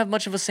 like, we don't have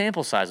much of a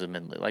sample size with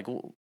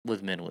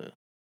Minwoo.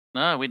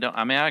 No, we don't.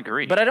 I mean, I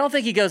agree. But I don't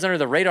think he goes under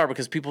the radar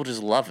because people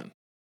just love him.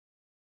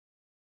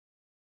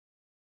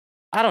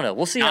 I don't know.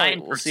 We'll see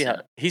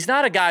how. He's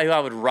not a guy who I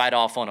would write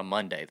off on a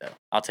Monday, though.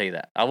 I'll tell you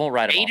that. I won't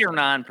write him 8 or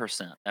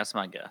 9%. That's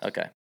my guess.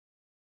 Okay.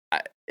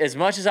 As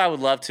much as I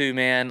would love to,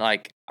 man,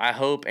 like, I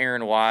hope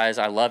Aaron Wise.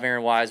 I love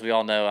Aaron Wise. We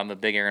all know I'm a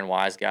big Aaron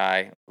Wise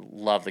guy.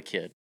 Love the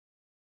kid.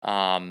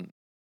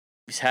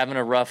 He's having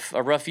a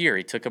rough year.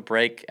 He took a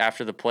break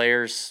after the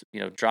Players,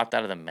 dropped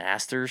out of the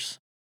Masters.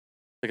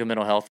 Took a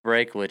mental health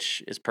break,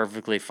 which is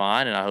perfectly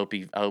fine, and I hope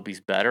he's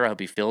better. I hope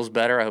he feels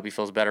better. I hope he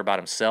feels better about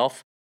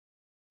himself.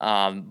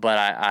 But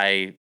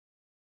I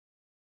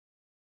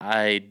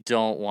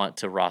don't want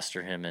to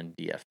roster him in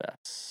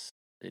DFS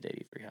at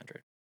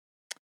 8,300.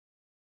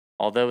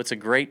 Although it's a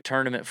great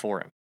tournament for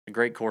him, a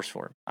great course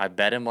for him. I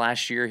bet him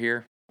last year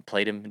here. I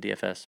played him in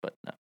DFS, but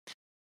no.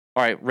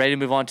 All right, ready to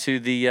move on to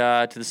the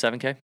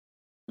 7K?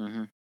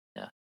 Mm-hmm.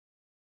 Yeah. All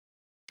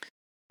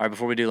right,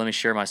 before we do, let me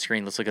share my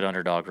screen. Let's look at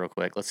Underdog real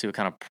quick. Let's see what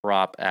kind of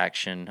prop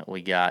action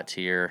we got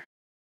here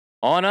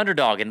on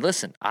Underdog. And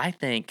listen, I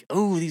think,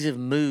 these have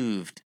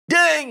moved.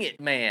 Dang it,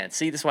 man.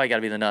 See, this is why you got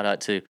to be the Nut Hut,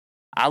 too.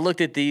 I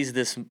looked at these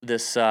this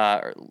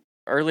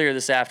earlier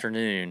this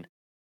afternoon,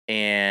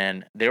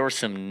 and there were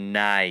some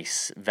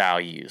nice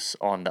values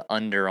on the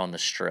under on the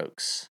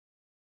strokes.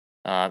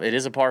 It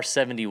is a par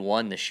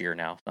 71 this year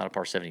now, not a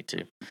par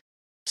 72.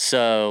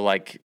 So,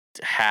 like,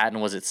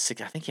 Hatton was at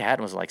 6. I think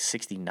Hatton was like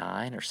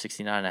 69 or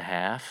 69 and a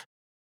half.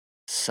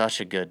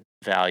 Such a good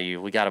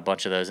value. We got a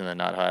bunch of those in the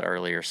Nut Hut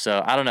earlier.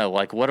 So I don't know.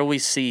 Like, what do we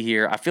see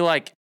here? I feel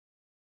like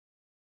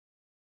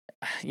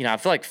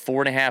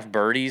 4.5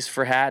 birdies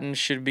for Hatton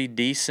should be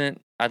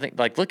decent. I think,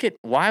 like, look at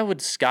why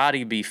would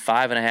Scotty be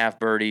 5.5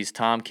 birdies,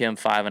 Tom Kim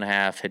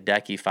 5.5,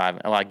 Hideki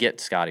 5. Oh, I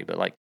get Scotty, but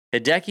like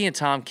Hideki and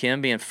Tom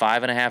Kim being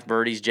 5.5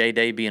 birdies, J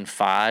Day being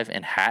 5,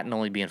 and Hatton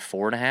only being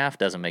 4.5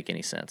 doesn't make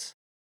any sense.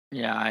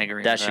 Yeah, I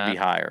agree. That should be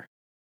higher.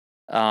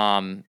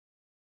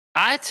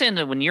 I tend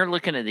to, when you're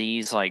looking at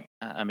these, like,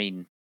 I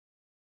mean,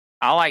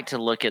 I like to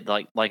look at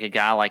like a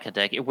guy like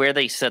Hideki, where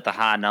they set the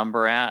high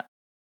number at.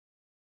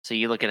 So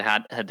you look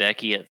at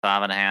Hideki at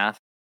 5.5.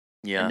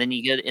 Yeah. And then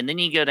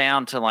you go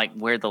down to like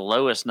where the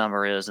lowest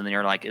number is, and then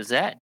you're like, is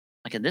that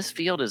like in this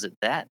field? Is it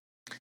that?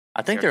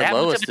 I think their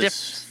lowest is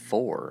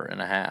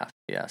 4.5.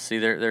 Yeah. See,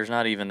 there's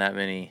not even that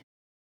many.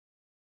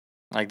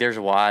 Like, there's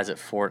Wise at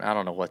 4. I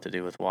don't know what to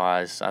do with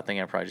Wise. I think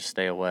I'd probably just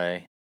stay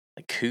away.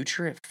 Like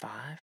Kuchar at 5,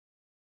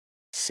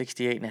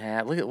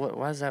 68.5. Look at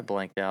why is that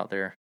blanked out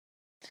there?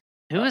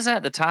 Who is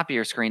at the top of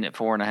your screen at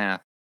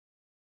 4.5?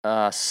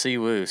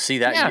 Siwoo. See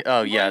that?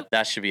 Yeah, yeah,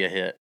 that should be a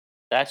hit.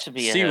 That should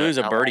be a hit. Siwoo's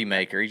a birdie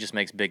maker. He just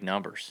makes big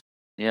numbers.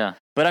 Yeah.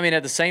 But I mean,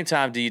 at the same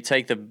time, do you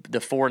take the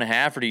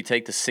 4.5 or do you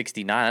take the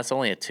 69? That's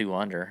only a 2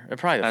 under.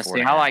 Probably the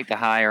 4.5. I like the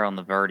higher on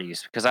the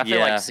birdies because I feel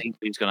like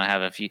Siwoo's going to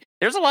have a few.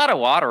 There's a lot of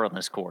water on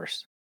this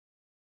course.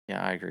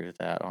 Yeah, I agree with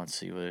that on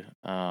Siwoo.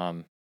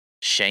 Seamus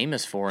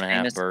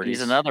 4.5 birdies.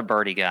 He's another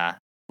birdie guy.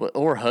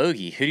 Or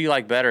Hoagie. Who do you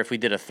like better if we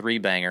did a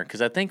 3-banger?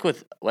 Because I think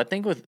with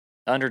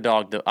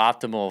Underdog, the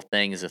optimal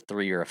thing is a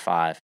 3 or a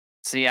 5.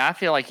 See, I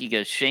feel like you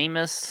go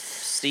Seamus,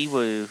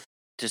 Siwoo.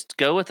 Just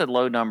go with the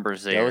low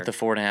numbers there. Go with the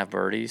 4.5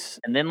 birdies.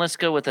 And then let's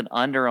go with an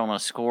under on a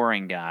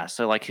scoring guy.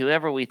 So, like,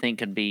 whoever we think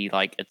could be,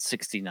 like, at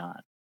 69.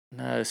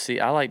 No, see,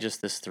 I like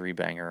just this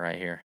 3-banger right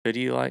here. Who do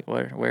you like?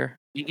 Where?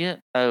 You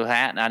get? Oh,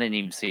 Hatton. I didn't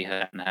even see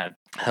Hatton.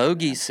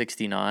 Hoagie's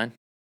 69.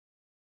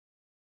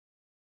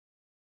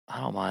 I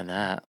don't mind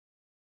that.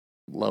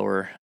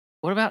 Lower.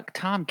 What about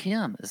Tom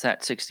Kim? Is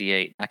that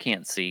 68? I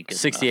can't see.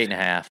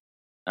 68.5.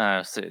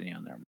 So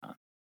never mind.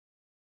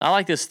 I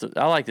like this.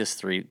 I like this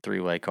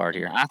three-way card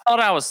here. I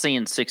thought I was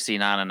seeing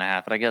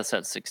 69.5, but I guess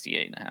that's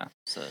 68.5.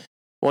 So.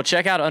 Well,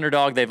 check out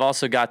Underdog. They've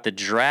also got the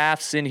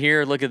drafts in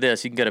here. Look at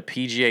this. You can go to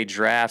PGA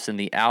Drafts, and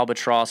the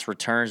Albatross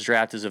Returns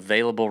Draft is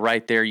available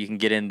right there. You can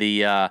get in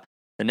the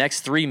next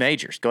 3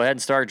 majors. Go ahead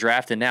and start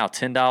drafting now.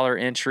 $10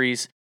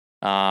 entries,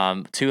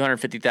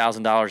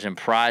 $250,000 in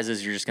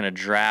prizes. You're just going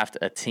to draft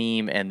a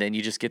team, and then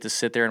you just get to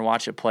sit there and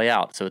watch it play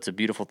out. So it's a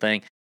beautiful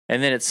thing.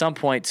 And then at some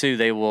point, too,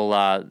 they will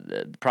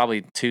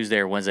probably Tuesday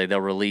or Wednesday,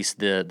 they'll release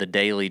the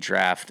daily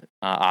draft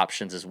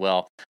options as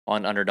well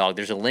on Underdog.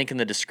 There's a link in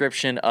the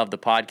description of the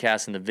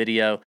podcast and the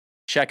video.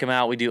 Check them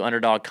out. We do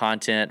Underdog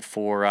content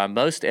for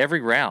most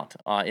every round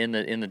in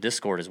the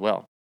Discord as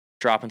well.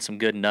 Dropping some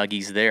good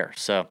nuggies there.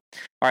 So, all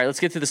right, let's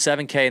get to the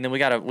 7K, and then we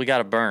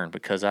gotta burn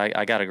because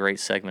I got a great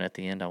segment at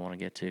the end I want to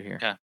get to here.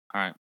 Okay.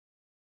 All right.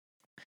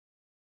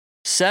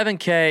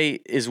 7K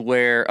is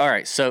where, all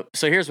right, so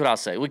here's what I'll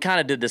say. We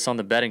kind of did this on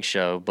the betting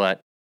show, but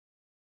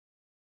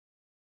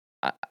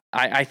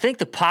I think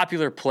the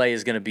popular play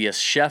is going to be a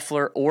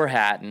Scheffler or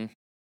Hatton,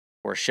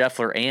 or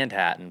Scheffler and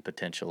Hatton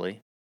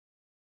potentially.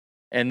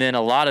 And then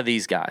a lot of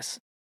these guys,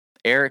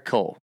 Eric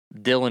Cole,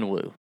 Dylan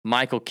Wu,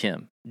 Michael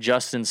Kim,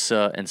 Justin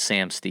Suh, and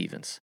Sam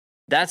Stevens.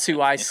 That's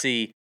who I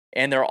see,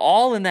 and they're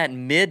all in that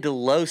mid to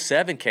low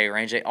 7K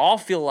range. They all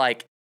feel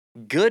like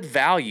good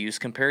values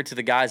compared to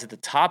the guys at the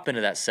top end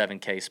of that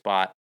 7K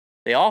spot.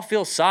 They all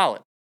feel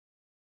solid.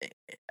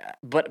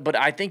 But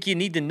I think you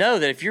need to know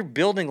that if you're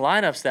building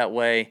lineups that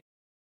way,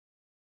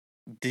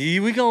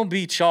 we gonna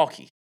be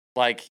chalky.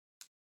 Like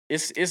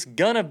it's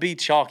gonna be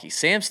chalky.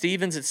 Sam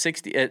Stevens at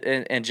 60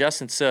 and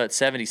Justin Suh at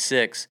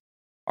 76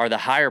 are the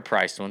higher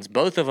priced ones.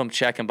 Both of them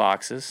checking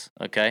boxes.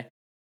 Okay.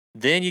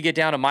 Then you get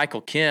down to Michael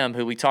Kim,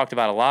 who we talked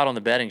about a lot on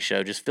the betting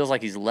show. Just feels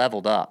like he's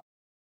leveled up.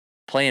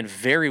 Playing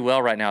very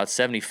well right now at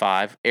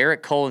 75.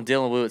 Eric Cole and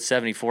Dylan Wu at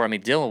 74. I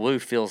mean, Dylan Wu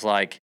feels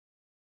like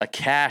a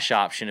cash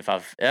option if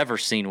I've ever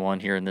seen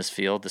one here in this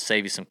field to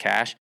save you some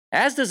cash.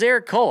 As does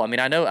Eric Cole. I mean,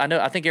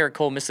 I think Eric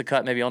Cole missed the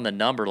cut maybe on the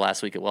number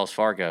last week at Wells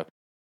Fargo,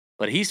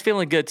 but he's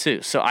feeling good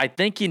too. So I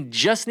think you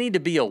just need to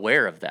be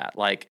aware of that.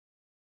 Like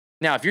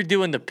now, if you're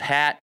doing the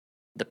Pat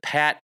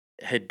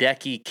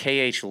Hideki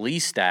KH Lee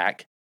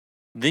stack,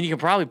 then you can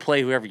probably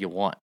play whoever you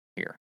want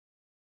here.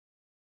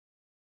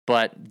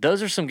 But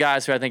those are some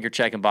guys who I think are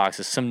checking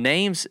boxes. Some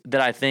names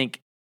that I think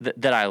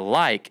that I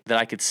like, that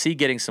I could see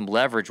getting some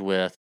leverage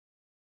with,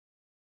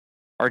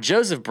 are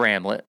Joseph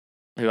Bramlett,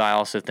 who I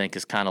also think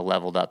is kind of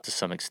leveled up to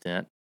some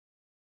extent.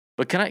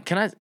 But can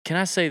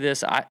I say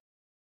this?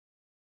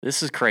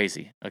 This is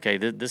crazy. Okay,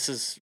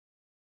 this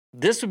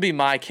would be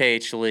my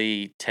KH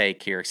Lee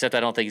take here, except I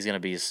don't think he's going to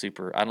be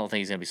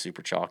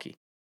super chalky.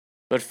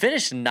 But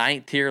finished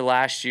 9th here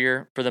last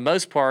year. For the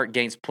most part,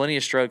 gains plenty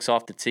of strokes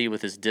off the tee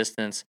with his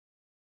distance,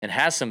 and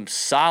has some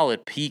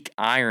solid peak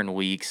iron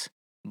weeks,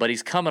 but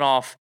he's coming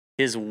off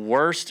his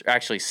worst,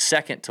 actually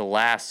second to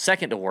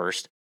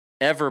worst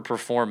ever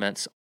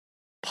performance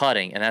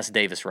putting, and that's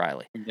Davis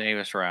Riley.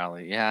 Davis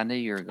Riley. Yeah, I knew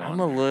you were going.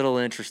 I'm a little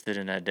interested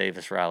in that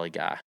Davis Riley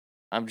guy.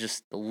 I'm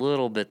just a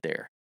little bit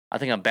there. I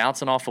think I'm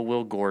bouncing off of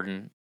Will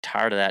Gordon.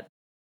 Tired of that,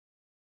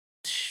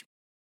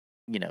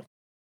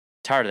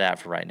 tired of that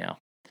for right now.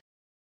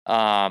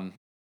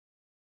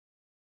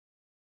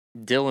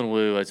 Dylan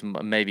Wu is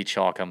maybe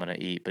chalk I'm going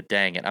to eat, but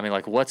dang it. I mean,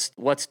 like, what's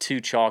too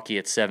chalky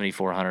at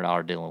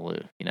 $7,400 Dylan Wu,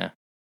 you know?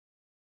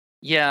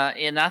 Yeah,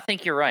 and I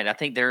think you're right. I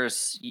think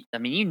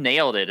you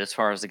nailed it as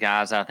far as the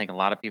guys I think a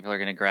lot of people are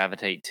going to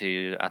gravitate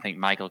to. I think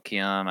Michael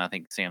Kim, I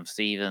think Sam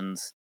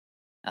Stevens,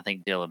 I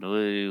think Dylan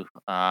Wu.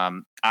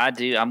 I'm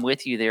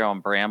with you there on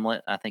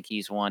Bramlett. I think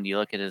he's one. You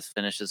look at his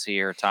finishes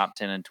here, top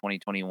 10 in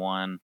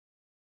 2021,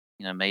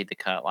 made the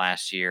cut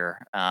last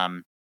year.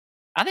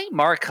 I think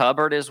Mark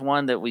Hubbard is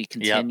one that we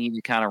continue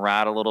to kind of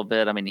ride a little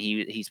bit. I mean,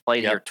 he's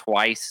played here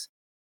twice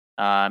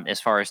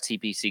as far as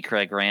TPC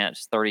Craig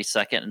Ranch,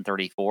 32nd and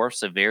 34th,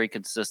 so very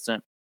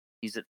consistent.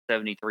 He's at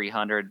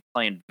 7,300,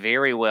 playing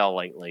very well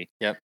lately.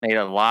 Yep. Made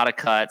a lot of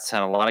cuts,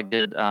 had a lot of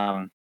good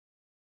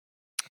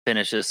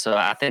finishes. So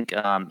I think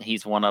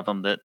he's one of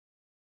them that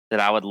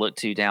I would look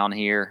to down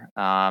here.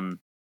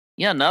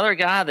 Another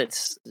guy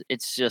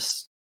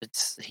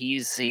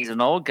he's an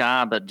old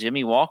guy, but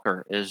Jimmy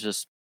Walker is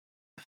just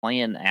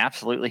playing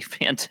absolutely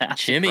fantastic.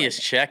 Jimmy is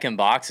checking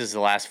boxes the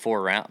last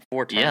four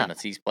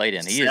tournaments he's played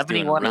in. He is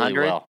doing really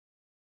well.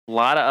 A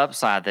lot of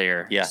upside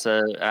there. Yeah.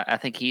 So I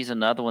think he's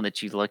another one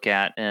that you look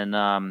at,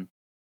 and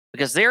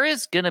because there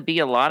is going to be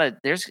a lot of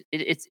this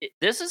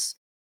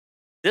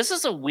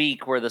is a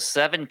week where the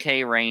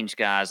 7K range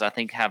guys I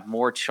think have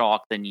more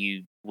chalk than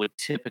you would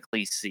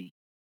typically see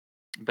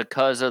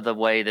because of the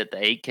way that the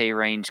 8K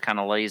range kind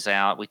of lays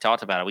out. We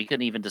talked about it. We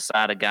couldn't even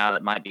decide a guy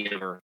that might be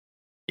over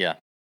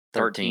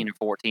 13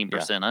 or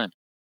 14%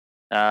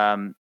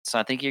 owned. So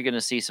I think you're going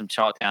to see some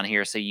chalk down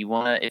here. So you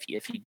want to,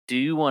 if you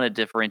do want to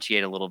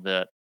differentiate a little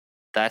bit,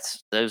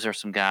 those are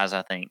some guys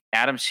I think.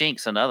 Adam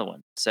Shink's another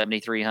one,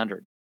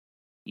 7,300.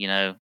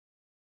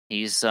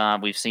 He's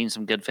we've seen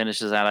some good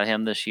finishes out of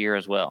him this year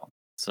as well.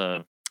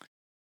 So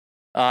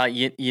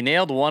You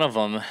nailed one of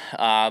them,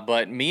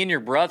 but me and your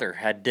brother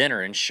had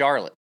dinner in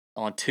Charlotte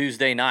on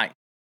Tuesday night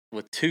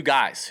with two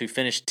guys who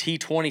finished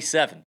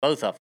T27,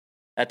 both of them,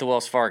 at the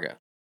Wells Fargo.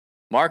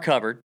 Mark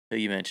Hubbard, who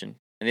you mentioned,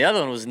 and the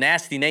other one was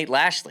Nasty Nate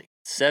Lashley,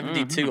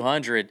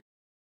 7,200.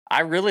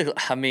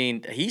 I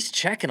mean, he's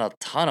checking a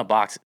ton of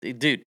boxes.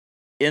 Dude,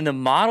 in the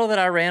model that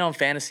I ran on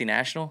Fantasy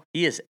National,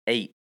 he is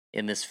 8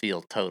 in this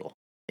field total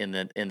in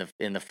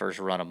the first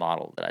run of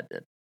model that I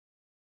did.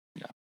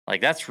 Yeah. Like,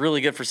 that's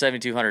really good for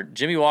 7,200.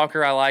 Jimmy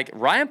Walker, I like.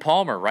 Ryan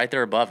Palmer, right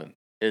there above him,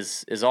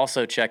 is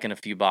also checking a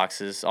few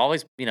boxes.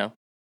 Always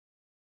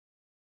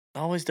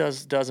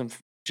does him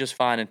just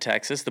fine in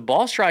Texas. The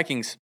ball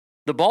striking's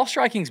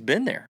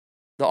been there.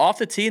 The off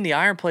the tee and the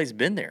iron play's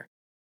been there.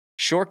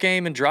 Short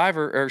game and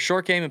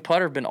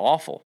putter have been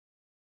awful.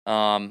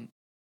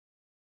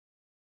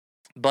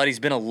 But he's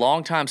been a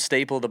long-time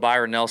staple of the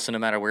Byron Nelson no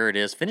matter where it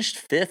is.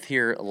 Finished 5th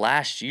here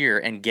last year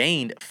and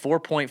gained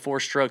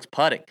 4.4 strokes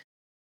putting.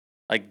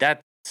 Like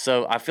that.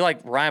 So I feel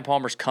like Ryan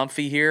Palmer's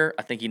comfy here.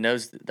 I think he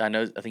knows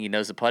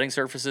the putting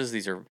surfaces.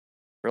 These are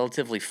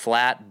relatively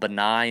flat,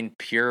 benign,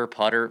 pure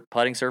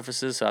putting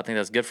surfaces. So I think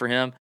that's good for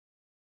him.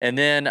 And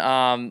then,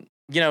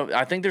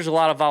 I think there's a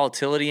lot of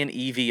volatility in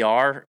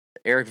EVR,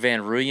 Eric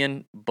Van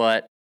Rooyen,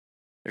 but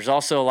there's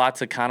also a lot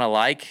to kind of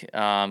like.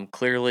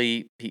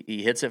 Clearly,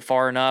 he hits it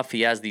far enough.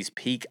 He has these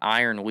peak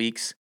iron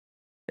weeks.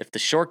 If the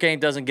short game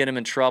doesn't get him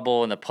in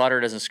trouble and the putter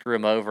doesn't screw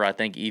him over, I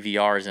think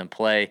EVR is in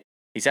play.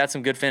 He's had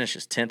some good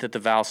finishes, 10th at the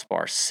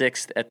Valspar,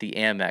 6th at the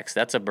Amex.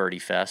 That's a birdie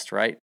fest,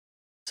 right?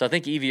 So I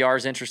think EVR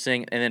is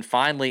interesting. And then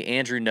finally,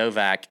 Andrew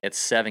Novak at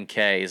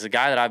 7K is a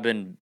guy that I've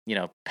been,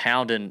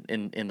 pounding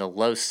in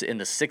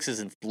the sixes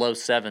and low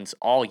sevens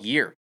all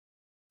year.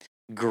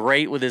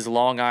 Great with his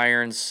long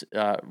irons,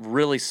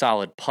 really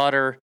solid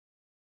putter,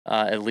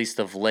 at least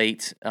of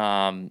late.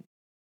 I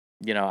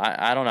don't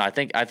know. I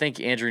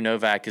think Andrew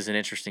Novak is an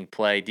interesting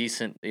play.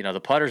 Decent.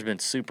 The putter's been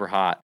super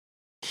hot.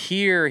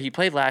 Here, he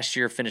played last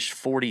year, finished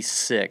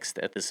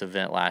 46th at this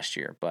event last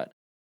year, but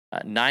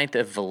 9th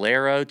at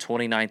Valero,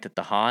 29th at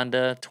the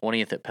Honda,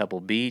 20th at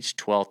Pebble Beach,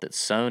 12th at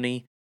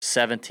Sony,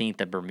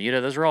 17th at Bermuda.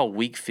 Those are all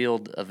weak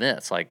field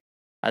events. Like,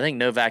 I think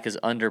Novak is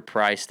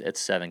underpriced at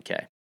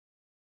 7K.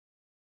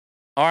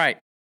 All right.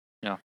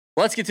 Yeah.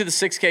 Let's get to the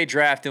 6K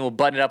draft, and we'll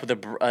button it up with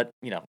a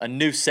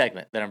new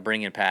segment that I'm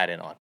bringing Pat in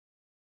on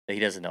that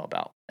he doesn't know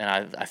about.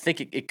 And I think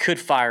it could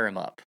fire him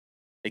up.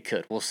 It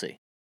could. We'll see.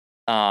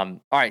 All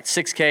right,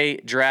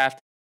 6K draft.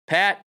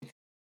 Pat,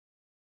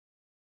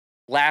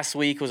 last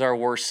week was our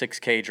worst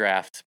 6K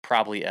draft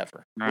probably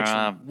ever.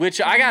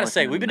 Which I got to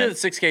say, we've been doing the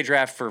 6K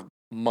draft for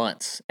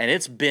months, and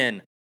it's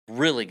been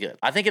really good.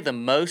 I think at the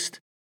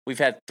most, we've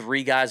had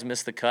 3 guys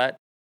miss the cut,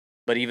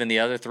 but even the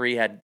other 3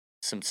 had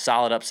some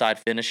solid upside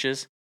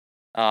finishes.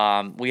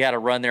 We had a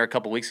run there a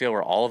couple weeks ago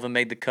where all of them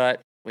made the cut.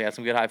 We had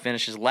some good high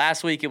finishes.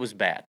 Last week, it was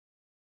bad.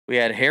 We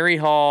had Harry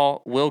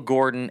Hall, Will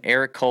Gordon,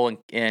 Eric Cole,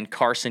 and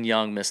Carson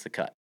Young miss the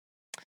cut.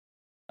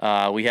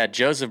 We had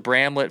Joseph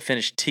Bramlett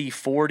finish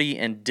T40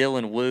 and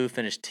Dylan Wu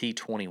finish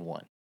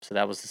T21. So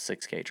that was the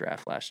 6K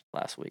draft last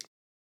week.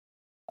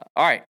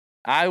 All right,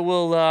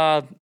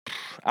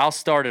 I'll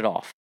start it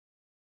off.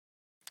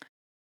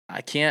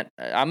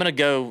 I'm gonna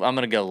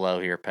go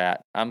low here,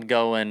 Pat. I'm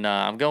going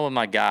with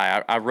my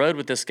guy. I rode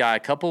with this guy a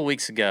couple of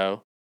weeks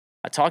ago.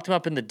 I talked him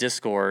up in the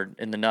Discord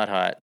in the Nut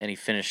Hut, and he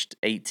finished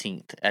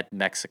 18th at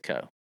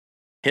Mexico.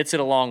 Hits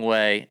it a long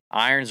way.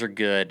 Irons are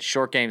good.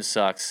 Short game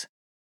sucks.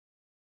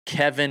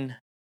 Kevin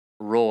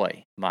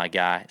Roy, my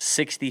guy,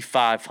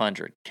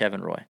 6,500.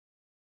 Kevin Roy.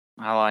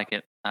 I like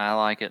it.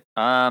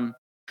 All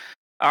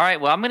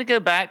right. Well, I'm going to go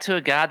back to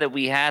a guy that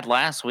we had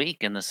last week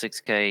in the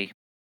 6K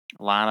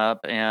lineup,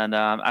 and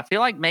I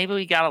feel like maybe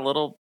we got a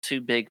little too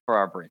big for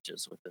our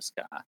britches with this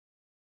guy.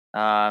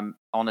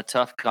 On a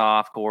tough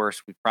golf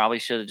course, we probably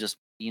should have just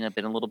been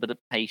a little bit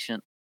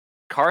patient.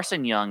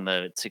 Carson Young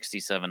though at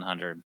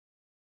 6,700,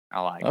 I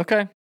like.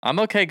 Okay,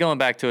 I'm okay going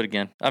back to it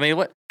again. I mean,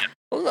 what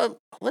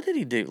did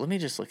he do? Let me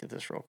just look at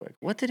this real quick.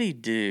 What did he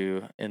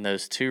do in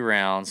those 2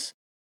 rounds?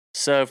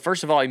 So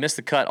first of all, he missed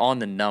the cut on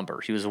the number.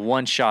 He was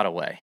 1 shot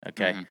away.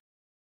 Okay,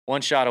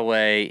 1 shot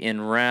away in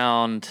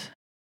round.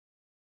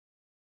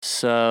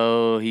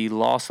 So he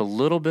lost a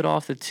little bit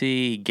off the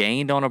tee. He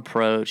gained on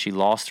approach. He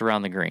lost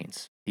around the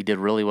greens. He did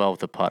really well with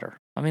the putter.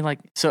 I mean,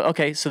 so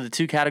the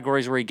 2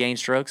 categories where he gained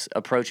strokes,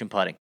 approach and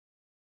putting.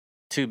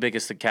 2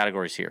 biggest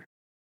categories here.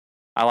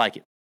 I like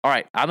it. All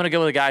right, I'm going to go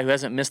with a guy who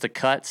hasn't missed a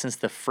cut since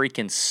the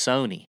freaking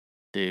Sony,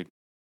 dude.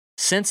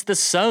 Since the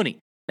Sony.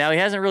 Now, he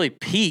hasn't really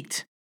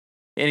peaked,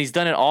 and he's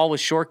done it all with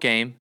short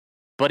game,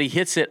 but he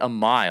hits it a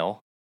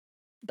mile.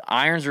 The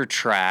irons are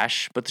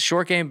trash, but the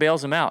short game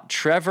bails him out.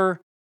 Trevor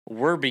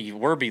We're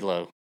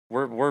below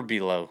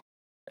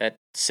at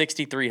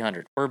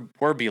 6,300.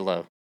 We're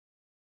below.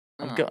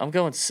 I'm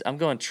going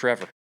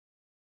Trevor.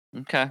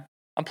 Okay.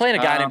 I'm playing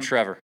a guy named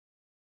Trevor.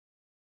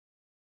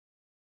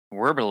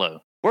 We're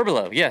below.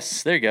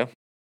 Yes, there you go.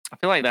 I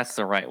feel like that's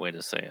the right way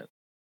to say it.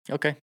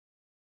 Okay.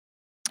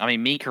 I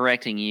mean, me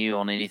correcting you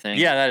on anything.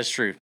 Yeah, that is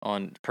true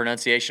on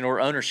pronunciation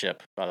or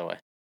ownership, by the way.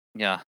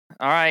 Yeah.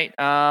 All right.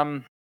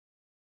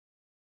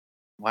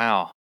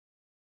 Wow.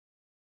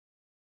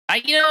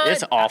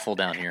 It's awful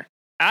down here.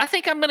 I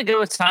think I'm gonna go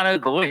with Tano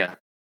Goya.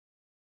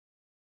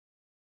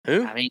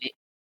 Who? I mean,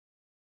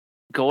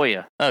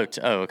 Goya. Oh,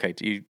 okay.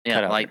 You Yeah,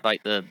 cut out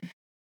like there.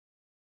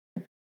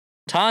 the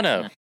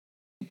Tano.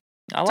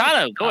 I like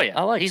Tano Goya.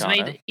 I like He's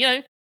Tano.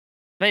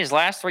 made his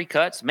last 3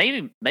 cuts,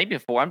 maybe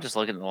 4. I'm just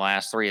looking at the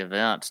last 3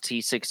 events: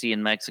 T60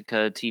 in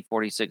Mexico,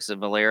 T46 at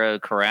Valero,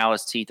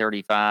 Corrales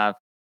T35.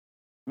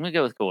 I'm gonna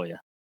go with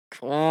Goya.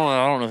 Oh,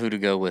 I don't know who to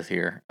go with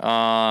here.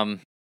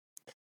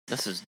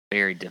 This is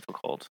very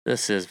difficult.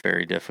 This is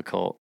very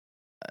difficult.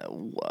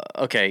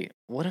 Okay,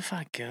 what if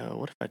I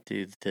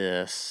do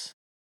this?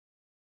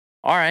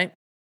 All right,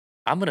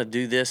 I'm gonna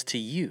do this to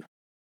you.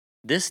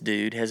 This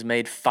dude has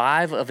made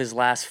 5 of his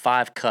last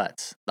 5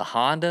 cuts: the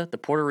Honda, the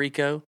Puerto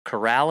Rico,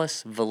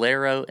 Corrales,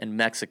 Valero, and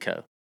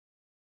Mexico,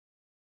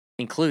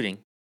 including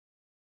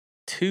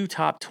 2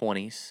 top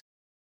 20s,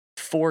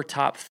 4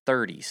 top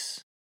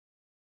 30s.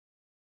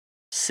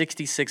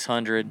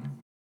 6,600,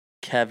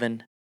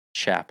 Kevin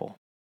Chappell.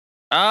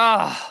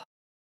 Ah,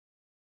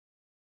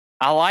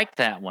 I like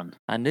that one.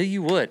 I knew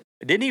you would.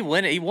 Didn't he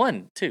win? He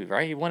won too,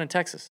 right? He won in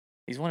Texas.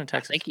 He's won in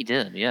Texas. I think he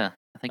did. Yeah,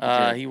 I think he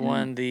did. He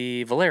won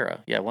the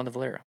Valero. Yeah, won the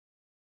Valero,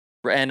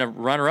 and a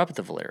runner-up at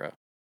the Valero,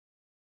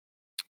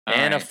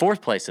 and a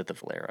 4th place at the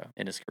Valero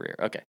in his career.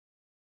 Okay.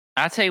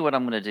 I'll tell you what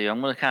I'm going to do. I'm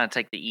going to kind of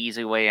take the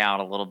easy way out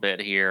a little bit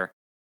here.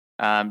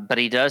 But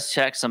he does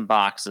check some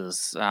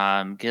boxes.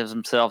 Gives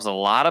himself a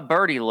lot of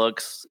birdie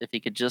looks if he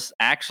could just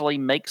actually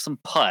make some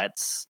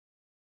putts.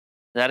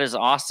 That is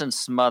Austin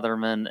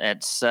Smotherman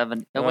at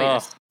 7. Oh, wait,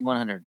 that's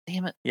 100.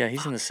 Damn it. Yeah,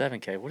 he's in the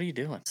 7K. What are you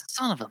doing?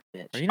 Son of a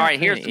bitch. Are you not All right,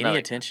 here's any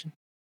attention?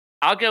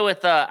 I'll go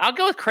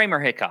with Kramer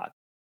Hickok.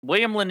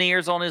 William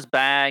Lanier's on his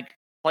bag.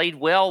 Played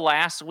well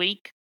last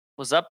week.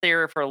 Was up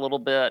there for a little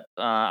bit.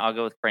 I'll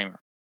go with Kramer.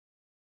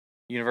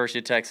 University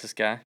of Texas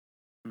guy.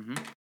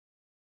 Mm-hmm.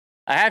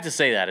 I have to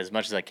say that as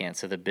much as I can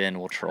so that Ben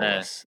will troll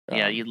us.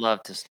 Yeah, you'd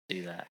love to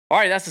do that. All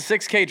right, that's the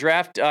 6K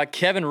draft.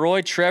 Kevin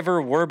Roy,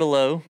 Trevor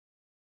Werbelow,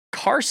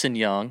 Carson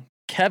Young,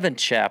 Kevin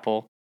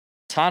Chappell,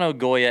 Tano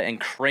Goya,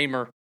 and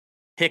Kramer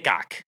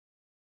Hickok.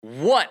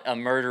 What a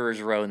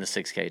murderer's row in the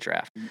 6K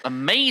draft.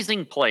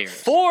 Amazing players.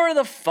 For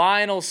the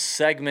final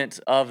segment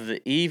of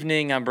the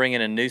evening, I'm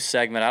bringing a new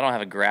segment. I don't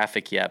have a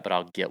graphic yet, but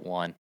I'll get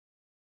one.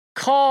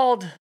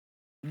 Called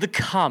the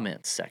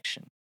comment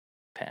section,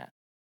 Pat.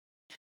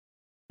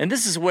 And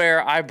this is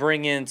where I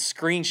bring in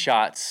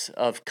screenshots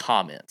of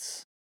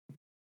comments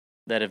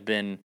that have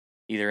been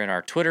either in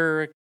our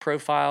Twitter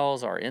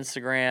profiles, our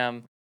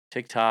Instagram,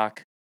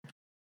 TikTok,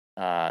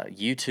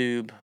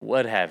 YouTube,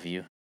 what have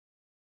you.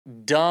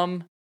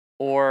 Dumb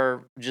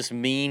or just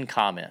mean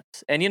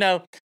comments. And,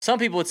 some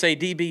people would say,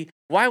 DB,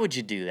 why would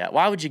you do that?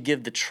 Why would you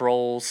give the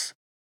trolls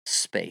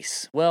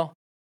space? Well,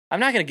 I'm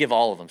not going to give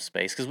all of them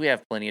space because we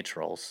have plenty of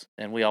trolls,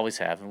 and we always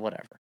have, and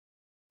whatever.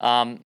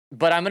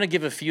 But I'm going to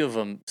give a few of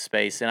them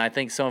space, and I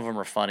think some of them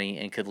are funny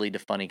and could lead to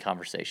funny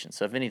conversations.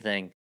 So if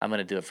anything, I'm going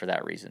to do it for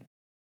that reason.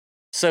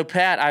 So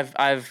Pat,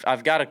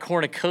 I've got a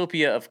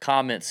cornucopia of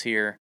comments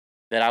here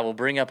that I will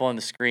bring up on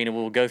the screen, and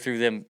we'll go through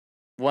them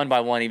one by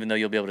one, even though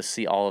you'll be able to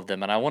see all of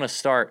them. And I want to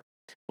start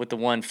with the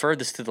one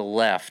furthest to the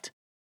left.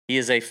 He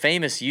is a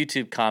famous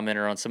YouTube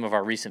commenter on some of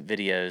our recent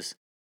videos,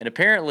 and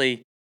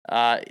apparently,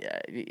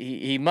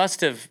 he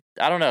must have.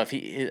 I don't know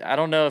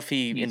if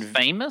he's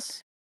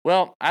famous.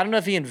 Well, I don't know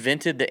if he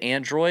invented the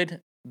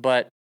Android,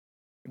 but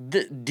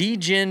the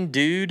DGen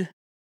dude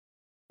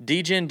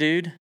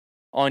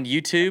on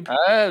YouTube.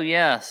 Oh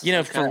yes,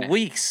 for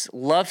weeks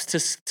loves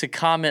to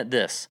comment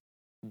this.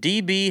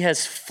 DB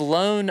has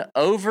flown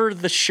over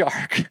the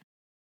shark.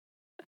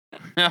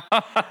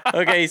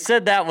 Okay, he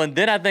said that one.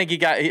 Then I think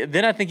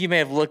he may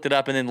have looked it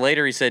up, and then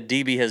later he said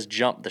DB has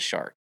jumped the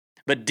shark.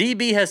 But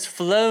DB has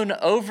flown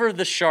over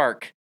the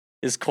shark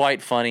is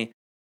quite funny.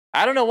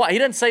 I don't know why. He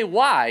doesn't say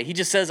why. He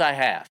just says I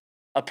have.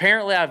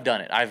 Apparently I've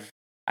done it. I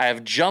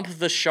have jumped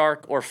the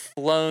shark or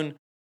flown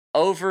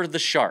over the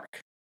shark.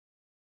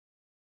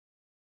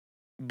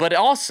 But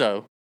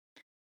also,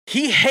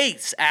 he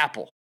hates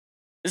Apple.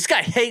 This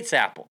guy hates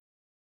Apple.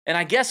 And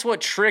I guess what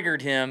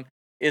triggered him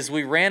is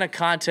we ran a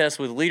contest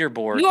with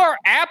Leaderboard. You are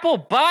Apple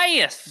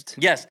biased.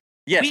 Yes.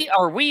 We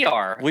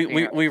are.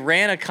 We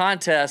ran a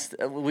contest.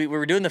 We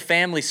were doing the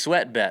family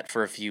sweat bet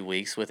for a few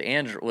weeks with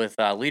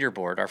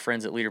Leaderboard, our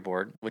friends at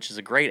Leaderboard, which is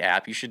a great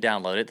app. You should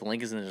download it. The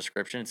link is in the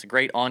description. It's a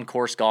great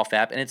on-course golf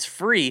app, and it's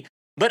free,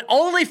 but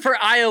only for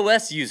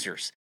iOS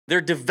users.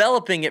 They're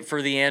developing it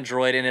for the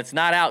Android, and it's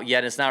not out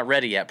yet. It's not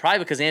ready yet, probably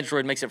because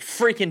Android makes it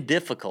freaking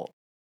difficult.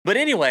 But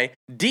anyway,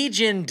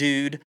 DGen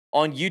Dude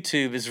on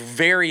YouTube is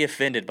very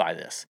offended by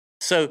this.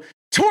 So,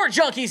 Tour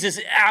Junkies is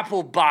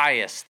Apple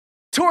biased.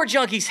 Tour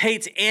Junkies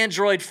hates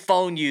Android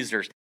phone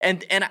users.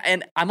 And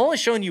I'm only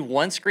showing you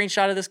one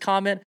screenshot of this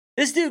comment.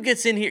 This dude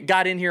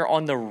got in here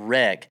on the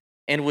reg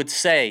and would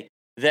say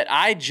that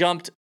I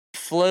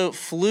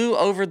flew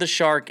over the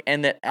shark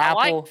and that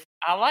Apple...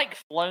 I like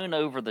flown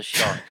over the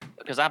shark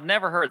because I've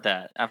never heard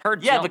that. I've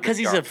heard because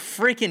he's a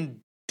freaking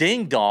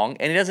ding dong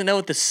and he doesn't know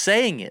what the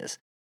saying is.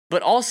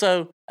 But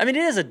also, I mean,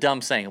 it is a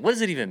dumb saying. What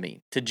does it even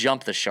mean to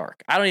jump the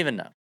shark? I don't even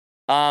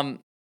know.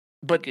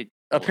 But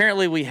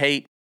apparently we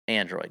hate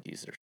Android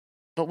users,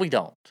 but we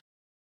don't.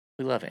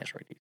 We love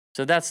Android users.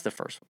 So that's the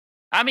first one.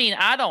 I mean,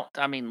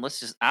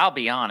 I'll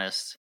be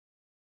honest.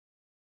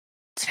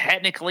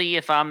 Technically,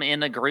 if I'm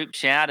in a group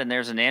chat and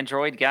there's an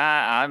Android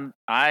guy,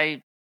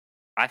 I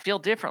feel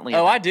differently.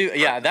 Oh, I do.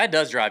 Yeah, that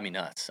does drive me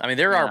nuts. I mean,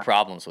 there are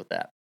problems with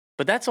that,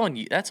 but that's on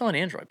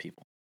Android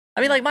people. I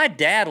mean, like my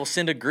dad will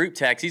send a group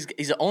text. He's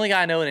the only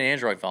guy I know in an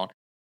Android phone.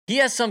 He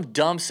has some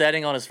dumb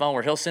setting on his phone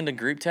where he'll send a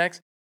group text,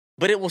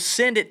 but it will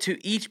send it to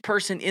each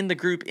person in the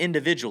group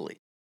individually.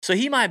 So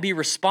he might be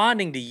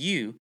responding to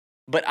you,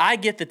 but I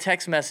get the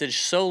text message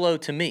solo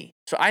to me.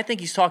 So I think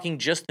he's talking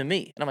just to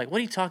me. And I'm like, what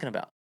are you talking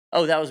about?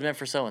 Oh, that was meant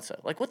for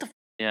so-and-so. Like, what the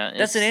Yeah,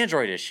 that's an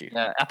Android issue.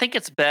 Yeah, I think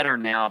it's better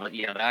now, but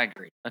yeah, I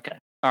agree. Okay.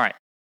 All right.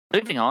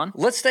 Moving on.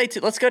 Let's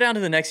go down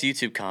to the next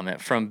YouTube comment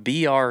from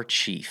BR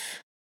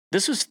Chief.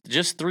 This was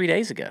just 3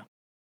 days ago.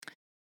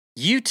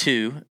 You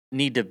two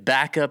need to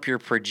back up your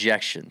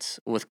projections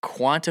with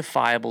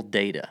quantifiable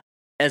data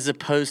as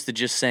opposed to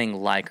just saying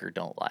like or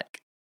don't like.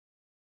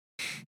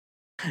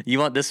 You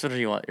want this one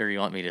or you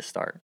want me to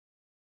start?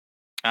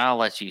 I'll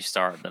let you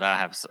start, but I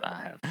have.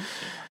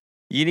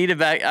 You need to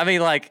back. I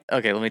mean, like,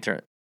 okay, let me turn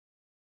it.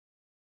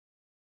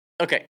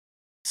 Okay,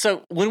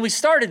 so when we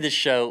started this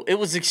show, it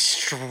was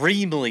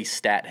extremely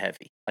stat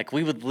heavy. Like,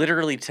 we would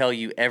literally tell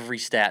you every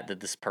stat that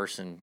this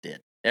person did,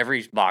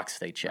 every box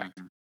they checked.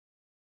 Mm-hmm.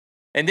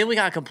 And then we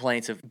got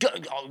complaints of,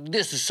 oh,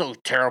 this is so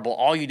terrible.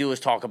 All you do is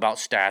talk about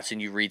stats and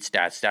you read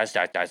stats.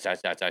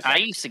 I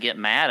used to get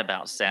mad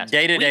about stats.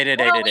 Data.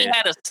 We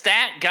had a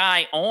stat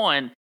guy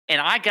on,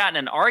 and I got in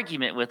an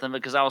argument with him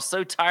because I was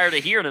so tired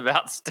of hearing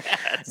about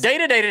stats.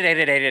 Data.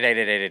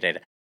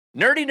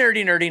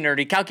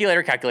 Nerdy.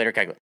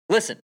 Calculator.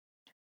 Listen,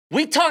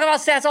 we talk about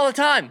stats all the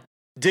time,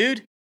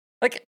 dude.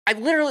 Like, I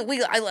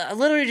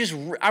literally just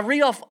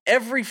read off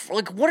every,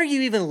 like, what are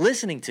you even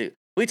listening to?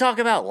 We talk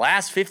about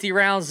last 50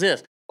 rounds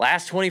this,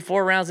 last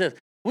 24 rounds this.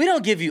 We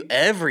don't give you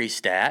every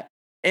stat.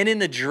 And in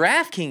the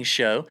DraftKings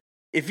show,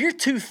 if you're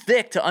too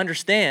thick to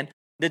understand,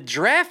 the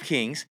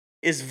DraftKings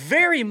is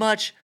very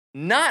much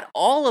not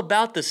all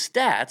about the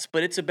stats,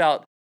 but it's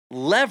about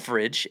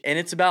leverage and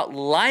it's about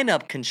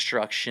lineup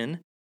construction,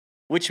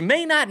 which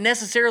may not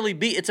necessarily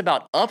be, it's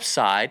about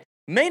upside,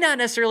 may not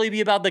necessarily be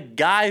about the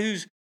guy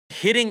who's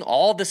hitting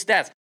all the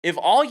stats. If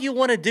all you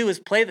want to do is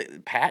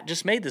Pat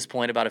just made this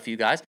point about a few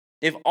guys.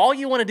 If all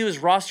you want to do is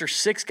roster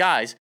 6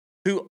 guys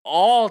who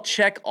all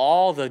check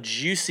all the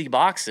juicy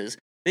boxes,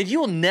 then you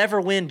will never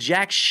win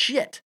jack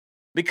shit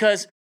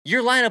because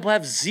your lineup will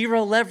have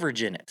 0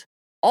 leverage in it.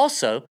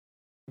 Also,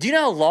 do you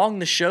know how long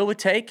the show would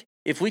take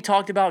if we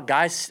talked about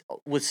guys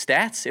with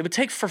stats? It would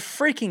take for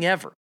freaking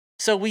ever.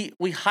 So we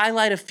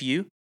highlight a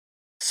few.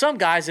 Some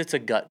guys, it's a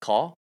gut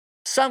call.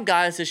 Some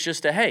guys, it's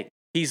just hey,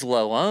 he's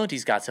low owned,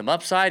 he's got some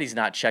upside, he's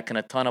not checking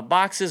a ton of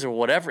boxes or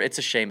whatever. It's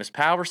a Seamus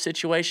Power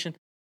situation.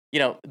 You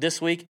know, this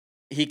week,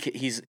 he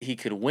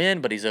could win,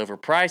 but he's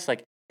overpriced.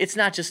 Like, it's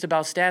not just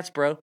about stats,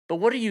 bro. But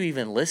what are you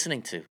even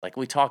listening to? Like,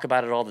 we talk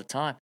about it all the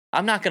time.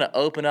 I'm not going to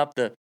open up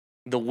the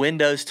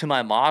windows to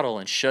my model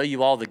and show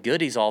you all the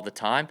goodies all the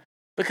time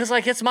because,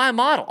 like, it's my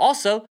model.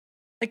 Also,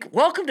 like,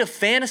 welcome to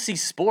fantasy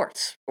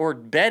sports or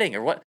betting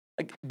or what.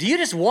 Like, do you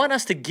just want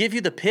us to give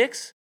you the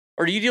picks?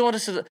 Or do you want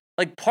us to,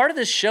 like, part of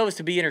this show is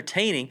to be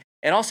entertaining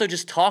and also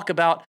just talk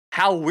about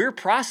how we're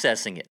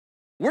processing it.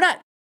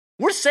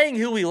 We're saying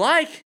who we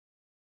like.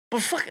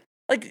 But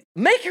like,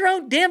 make your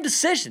own damn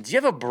decisions. You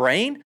have a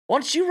brain? Why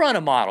don't you run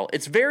a model?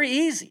 It's very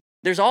easy.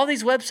 There's all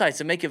these websites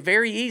that make it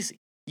very easy.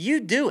 You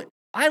do it.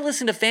 I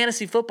listen to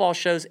fantasy football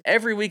shows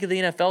every week of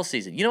the NFL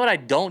season. You know what I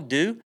don't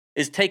do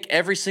is take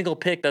every single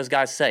pick those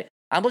guys say.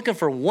 I'm looking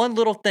for one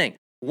little thing,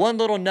 one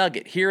little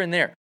nugget here and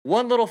there,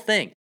 one little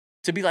thing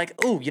to be like,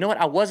 oh, you know what?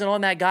 I wasn't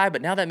on that guy,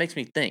 but now that makes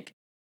me think.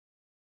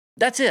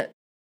 That's it.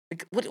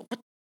 Like, what?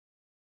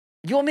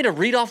 You want me to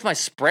read off my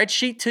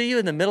spreadsheet to you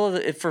in the middle of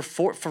it for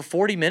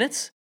 40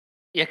 minutes?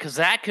 Yeah, because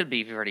that could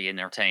be pretty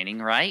entertaining,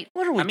 right?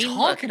 What are we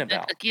talking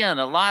about? Again,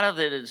 a lot of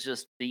it is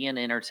just being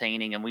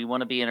entertaining, and we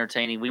want to be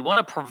entertaining. We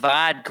want to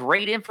provide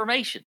great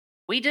information.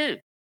 We do,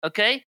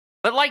 okay?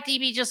 But like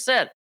DB just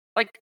said,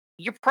 like,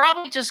 you're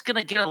probably just going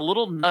to get a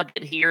little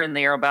nugget here and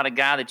there about a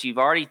guy that you've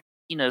already,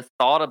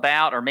 thought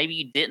about, or maybe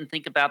you didn't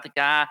think about the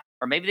guy,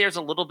 or maybe there's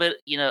a little bit,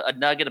 a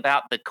nugget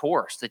about the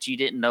course that you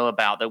didn't know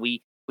about that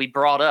we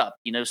brought up,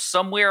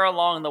 somewhere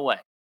along the way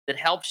that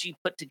helps you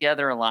put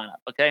together a lineup,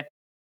 okay?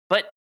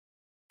 But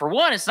for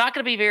one, it's not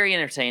going to be very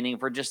entertaining if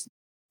we're just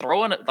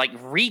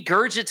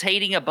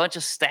regurgitating a bunch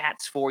of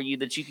stats for you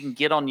that you can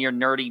get on your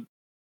nerdy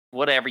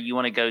whatever you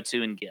want to go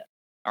to and get,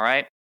 all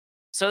right?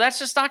 So that's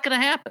just not going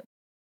to happen.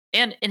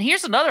 And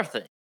here's another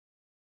thing.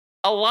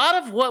 A lot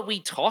of what we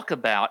talk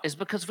about is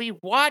because we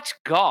watch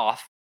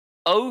golf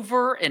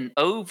over and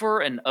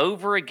over and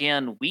over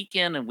again, week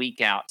in and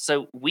week out.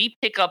 So we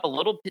pick up a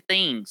little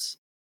things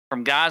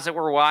from guys that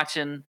we're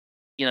watching,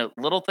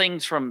 little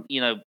things from,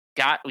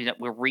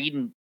 we're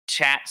reading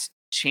chats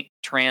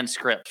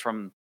transcripts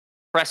from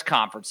press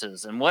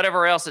conferences and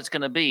whatever else it's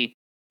going to be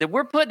that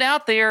we're putting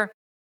out there.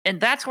 And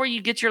that's where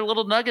you get your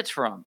little nuggets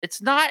from.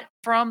 It's not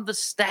from the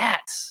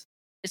stats.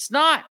 It's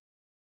not.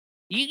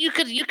 You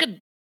could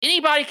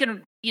anybody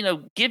can,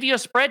 give you a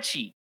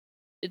spreadsheet.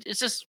 It's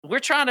just we're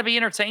trying to be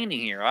entertaining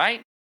here,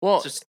 right?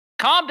 Well, just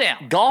calm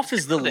down. Golf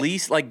is the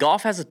least,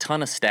 golf has a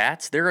ton of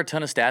stats. There are a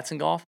ton of stats in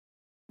golf,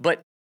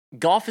 but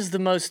golf is the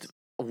most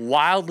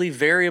wildly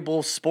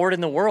variable sport in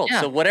the world.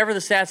 Yeah. So whatever the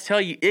stats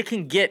tell you, it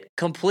can get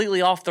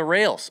completely off the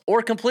rails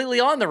or completely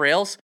on the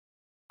rails,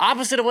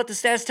 opposite of what the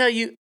stats tell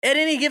you at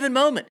any given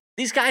moment.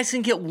 These guys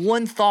can get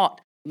one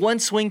thought, one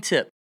swing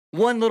tip,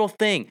 one little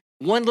thing,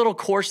 one little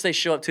course they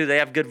show up to, they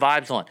have good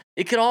vibes on.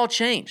 It could all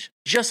change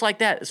just like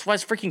that. That's why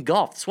it's freaking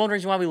golf. That's one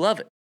reason why we love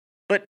it.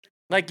 But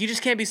you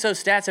just can't be so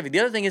stats heavy. The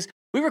other thing is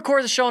we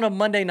record the show on a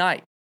Monday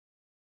night.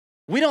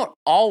 We don't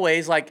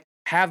always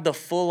have the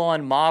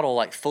full-on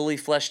model fully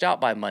fleshed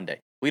out by Monday.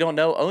 We don't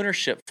know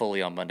ownership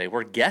fully on Monday.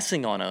 We're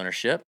guessing on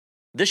ownership.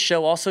 This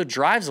show also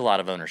drives a lot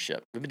of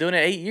ownership. We've been doing it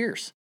 8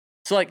 years.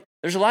 So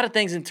there's a lot of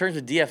things in terms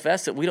of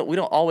DFS that we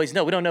don't always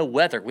know. We don't know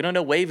weather. We don't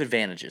know wave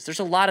advantages. There's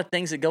a lot of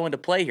things that go into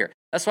play here.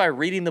 That's why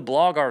reading the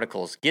blog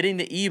articles, getting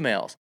the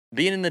emails,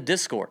 being in the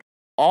Discord,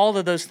 all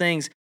of those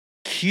things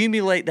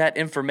accumulate that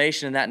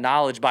information and that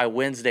knowledge by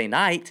Wednesday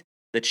night,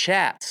 the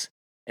chats.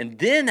 And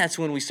then that's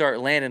when we start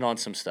landing on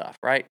some stuff,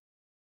 right?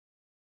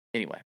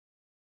 Anyway,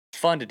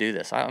 it's fun to do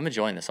this. I'm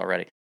enjoying this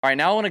already. All right,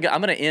 now I'm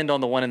going to end on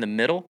the one in the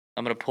middle.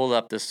 I'm going to pull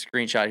up this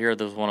screenshot here.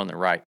 There's one on the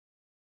right.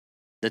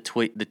 The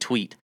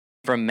tweet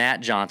from Matt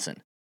Johnson.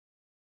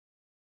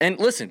 And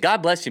listen,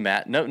 God bless you,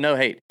 Matt. No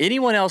hate.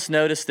 Anyone else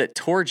notice that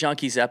Tour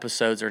Junkies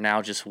episodes are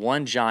now just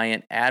one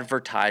giant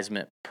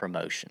advertisement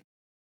promotion?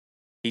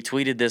 He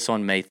tweeted this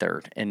on May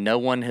 3rd, and no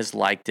one has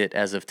liked it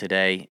as of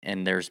today,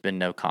 and there's been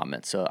no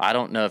comments. So I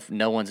don't know if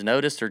no one's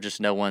noticed or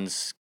just no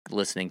one's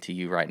listening to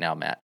you right now,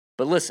 Matt.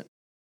 But listen,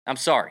 I'm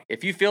sorry.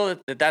 If you feel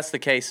that that's the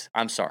case,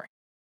 I'm sorry.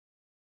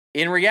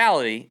 In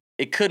reality,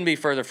 it couldn't be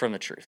further from the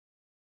truth.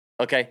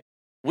 Okay?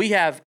 We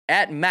have,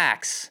 at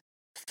max,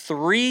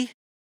 three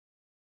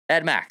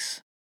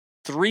partners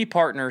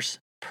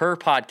per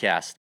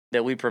podcast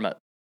that we promote.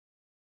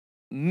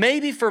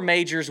 Maybe for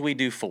majors, we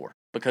do 4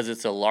 because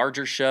it's a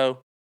larger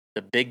show.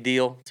 It's a big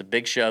deal. It's a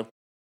big show.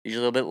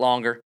 Usually a little bit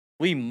longer.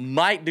 We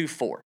might do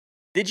 4.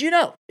 Did you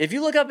know? If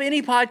you look up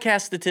any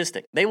podcast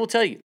statistic, they will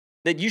tell you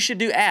that you should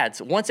do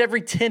ads once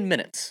every 10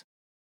 minutes.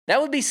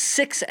 That would be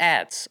 6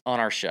 ads on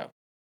our show.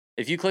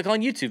 If you click on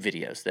YouTube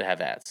videos that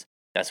have ads,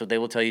 that's what they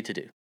will tell you to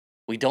do.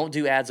 We don't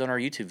do ads on our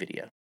YouTube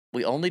video.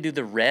 We only do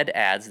the red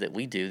ads that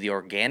we do, the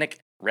organic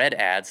red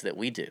ads that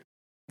we do.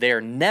 They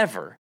are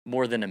never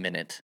more than a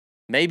minute.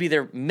 Maybe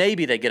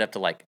they get up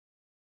to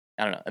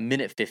a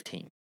minute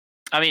 15.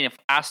 I mean, if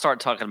I start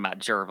talking about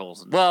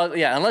gerbils. Well,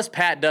 yeah, unless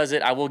Pat does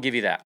it, I will give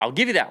you that. I'll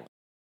give you that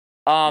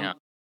one. Yeah.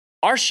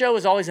 Our show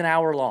is always an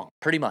hour long,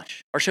 pretty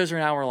much. Our shows are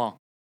an hour long.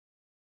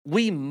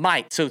 We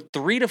might, so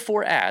 3 to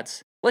 4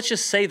 ads, let's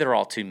just say they're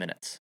all 2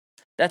 minutes.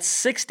 That's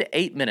 6 to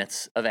 8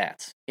 minutes of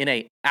ads in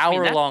an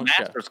hour-long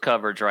show. Masters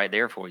coverage right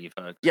there for you,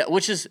 folks. Yeah,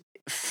 which is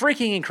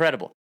freaking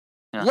incredible.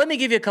 Yeah. Let me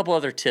give you a couple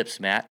other tips,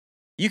 Matt.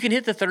 You can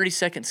hit the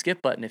 30-second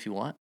skip button if you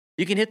want.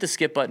 You can hit the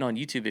skip button on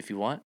YouTube if you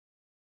want.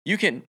 You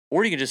can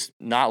just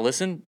not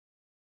listen,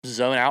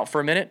 zone out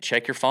for a minute,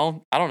 check your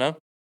phone. I don't know.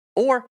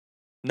 Or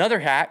another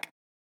hack,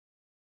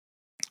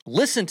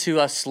 listen to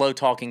us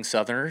slow-talking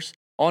Southerners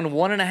on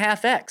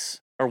 1.5x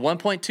or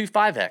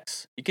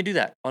 1.25x. You can do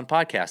that on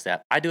podcast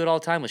app. I do it all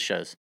the time with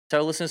shows. So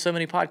I listen to so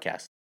many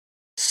podcasts.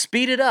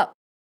 Speed it up.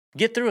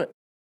 Get through it.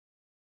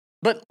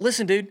 But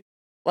listen, dude,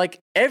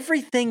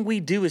 everything we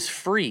do is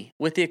free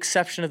with the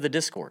exception of the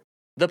Discord,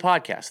 the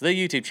podcast, the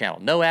YouTube channel.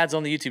 No ads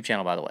on the YouTube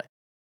channel, by the way.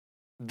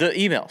 The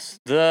emails,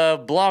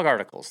 the blog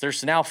articles.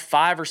 There's now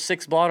 5 or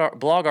 6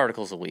 blog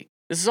articles a week.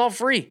 This is all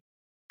free.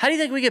 How do you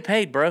think we get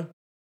paid, bro?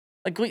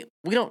 We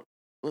don't.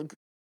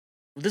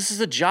 This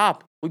is a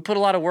job. We put a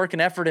lot of work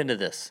and effort into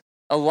this.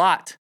 A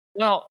lot.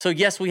 Well, so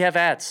yes, we have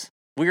ads.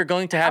 We are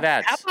going to have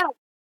ads.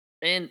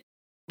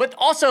 But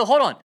also,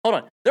 hold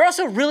on. They're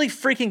also really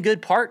freaking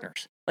good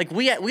partners.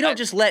 We don't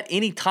just let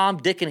any Tom,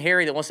 Dick, and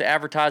Harry that wants to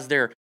advertise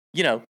their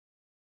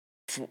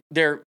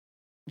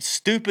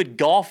stupid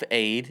golf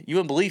aid. You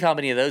wouldn't believe how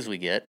many of those we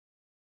get,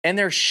 and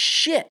they're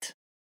shit.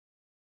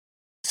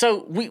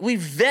 So we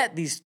vet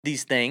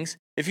these things.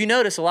 If you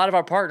notice, a lot of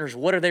our partners,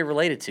 what are they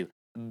related to?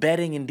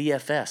 Betting in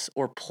DFS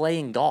or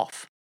playing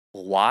golf.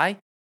 Why?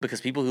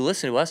 Because people who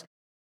listen to us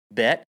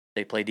bet,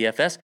 they play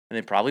DFS, and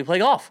they probably play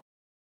golf.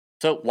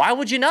 So why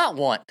would you not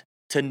want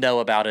to know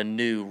about a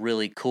new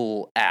really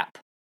cool app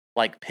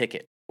like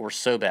Pickett or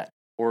SoBet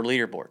or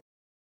Leaderboard?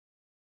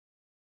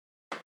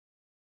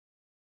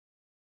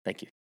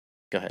 Thank you.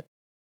 Go ahead.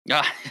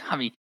 I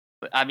mean,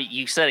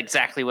 you said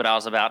exactly what I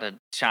was about to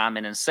chime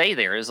in and say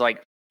there. Is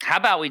how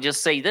about we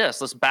just say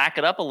this? Let's back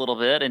it up a little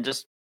bit and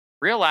just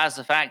realize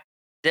the fact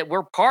that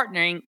we're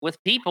partnering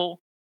with people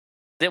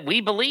that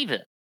we believe in.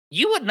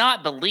 You would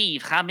not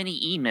believe how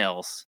many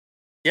emails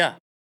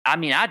I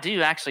mean, I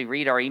do actually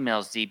read our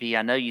emails, DB.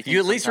 I know you think You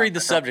at least sometimes read the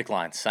I don't. subject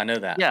lines. I know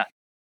that. Yeah,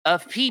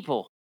 of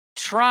people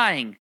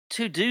trying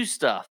to do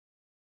stuff,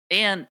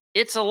 and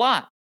it's a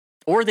lot.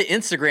 Or the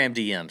Instagram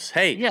DMs.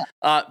 Hey,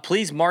 Yeah.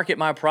 please market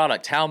my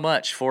product. How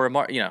much for a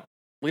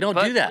we don't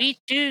do But that. we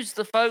choose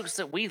the folks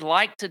that we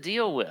like to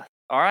deal with.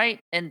 All right.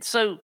 And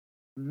so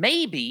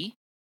maybe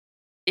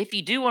if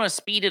you do want to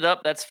speed it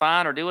up, that's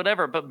fine, or do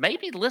whatever. But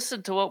maybe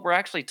listen to what we're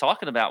actually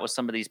talking about with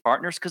some of these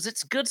partners because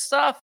it's good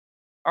stuff.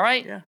 All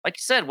right. Yeah. Like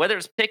you said, whether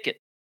it's Picket,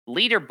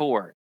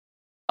 Leaderboard,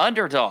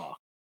 Underdog,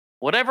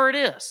 whatever it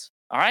is.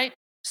 All right.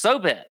 So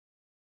bet.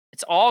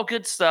 It's all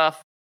good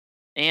stuff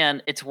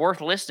and it's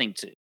worth listening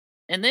to.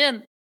 And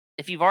then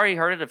if you've already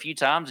heard it a few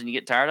times and you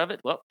get tired of it,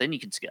 well, then you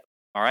can skip.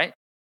 All right.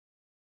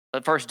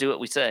 But first, do what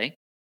we say.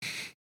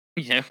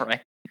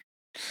 Right.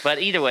 But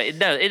either way,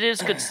 no, it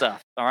is good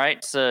stuff. All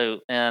right. So,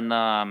 and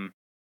all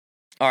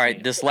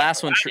right, this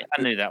last one.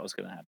 I knew that was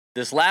going to happen.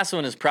 This last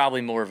one is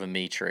probably more of a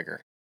me trigger.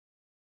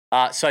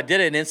 So I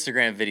did an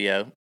Instagram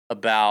video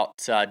about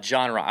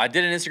John Rahm. I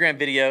did an Instagram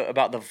video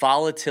about the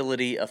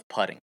volatility of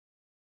putting,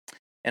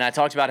 and I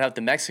talked about how at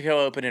the Mexico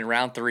Open in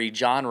round 3,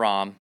 John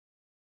Rahm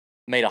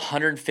made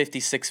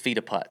 156 feet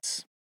of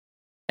putts.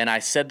 And I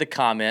said the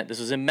comment. This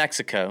was in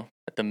Mexico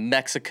at the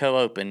Mexico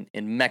Open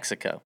in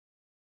Mexico.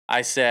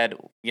 I said,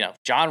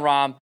 John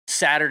Rahm,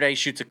 Saturday,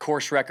 shoots a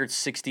course record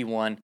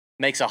 61,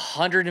 makes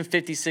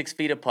 156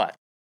 feet of putt,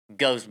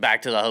 goes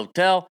back to the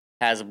hotel,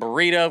 has a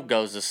burrito,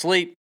 goes to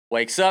sleep,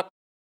 wakes up,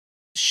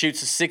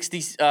 shoots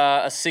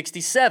a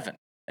 67,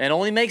 and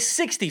only makes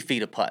 60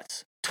 feet of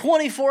putts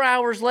 24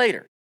 hours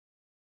later.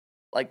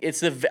 Like,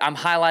 I'm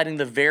highlighting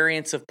the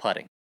variance of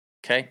putting,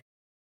 okay?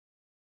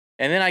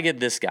 And then I get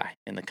this guy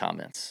in the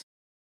comments.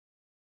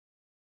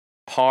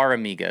 Par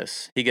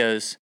amigos. He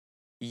goes,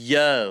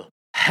 yo,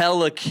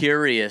 hella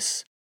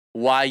curious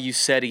why you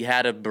said he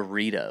had a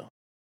burrito.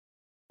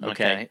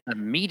 Okay.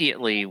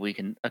 Immediately we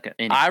can. Okay.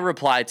 Anyway. I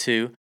reply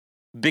to,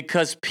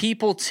 because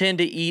people tend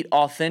to eat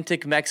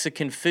authentic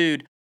Mexican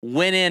food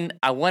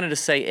I wanted to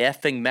say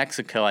effing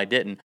Mexico, I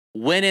didn't.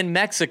 When in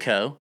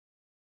Mexico,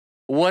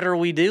 what are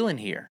we doing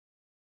here?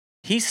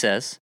 He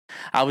says,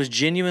 I was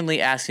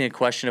genuinely asking a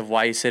question of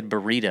why you said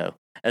burrito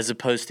as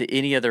opposed to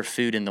any other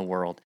food in the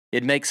world.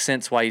 It makes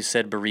sense why you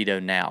said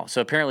burrito now. So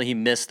apparently he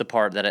missed the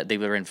part that they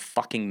were in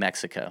fucking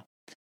Mexico.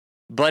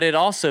 But it'd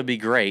also be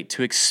great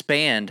to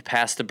expand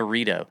past the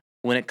burrito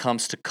when it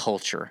comes to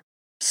culture.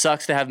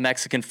 Sucks to have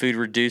Mexican food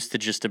reduced to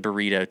just a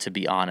burrito, to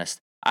be honest.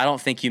 I don't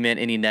think you meant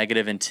any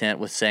negative intent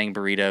with saying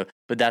burrito,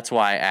 but that's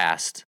why I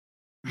asked.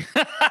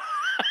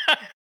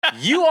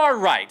 You are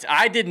right.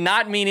 I did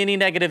not mean any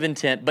negative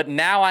intent, but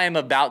now I am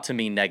about to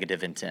mean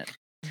negative intent.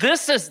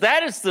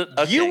 That is the...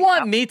 Okay. You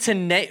want me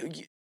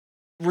to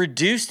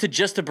reduce to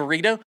just a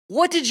burrito?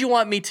 What did you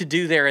want me to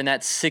do there in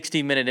that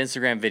 60-minute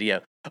Instagram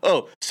video?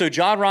 Oh, so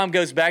John Rahm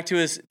goes back to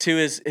his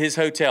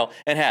hotel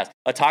and has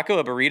a taco,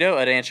 a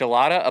burrito, an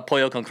enchilada, a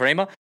pollo con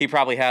crema. He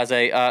probably has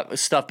a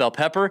stuffed bell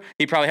pepper.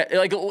 He probably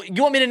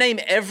you want me to name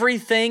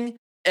everything?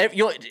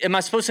 Am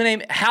I supposed to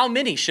name? How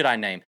many should I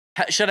name?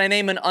 Should I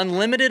name an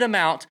unlimited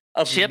amount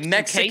of chips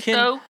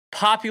Mexican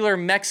popular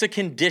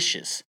Mexican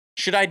dishes?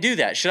 Should I do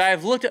that? Should I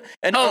have looked at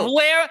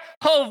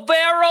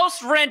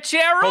Joveros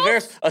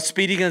Rancheros? A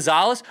Speedy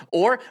Gonzalez?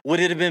 Or would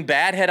it have been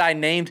bad had I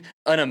named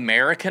an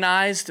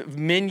Americanized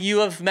menu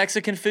of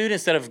Mexican food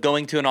instead of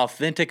going to an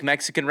authentic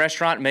Mexican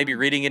restaurant and maybe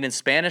reading it in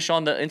Spanish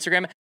on the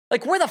Instagram?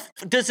 Like, where the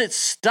does it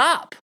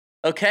stop?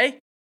 Okay?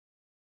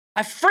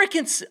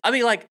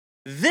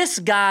 This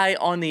guy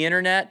on the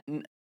internet,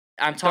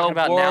 I'm talking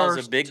about now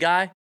as a big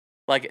guy,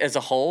 like as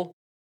a whole,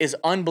 is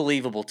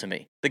unbelievable to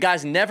me. The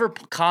guy's never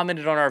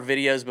commented on our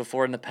videos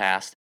before in the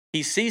past.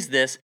 He sees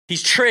this,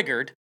 he's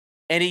triggered,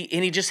 and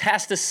he just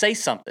has to say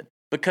something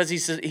because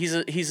he's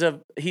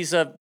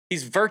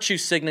virtue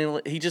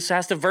signaling. He just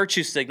has to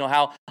virtue signal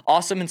how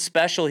awesome and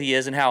special he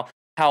is and how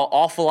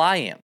awful I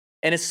am.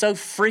 And it's so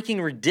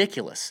freaking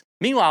ridiculous.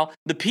 Meanwhile,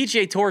 the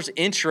PGA Tour's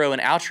intro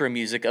and outro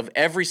music of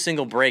every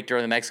single break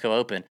during the Mexico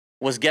Open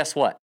was, guess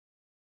what?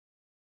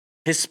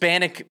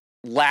 Hispanic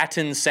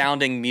Latin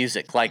sounding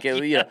music. Like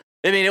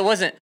it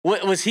wasn't.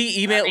 Was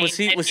he email?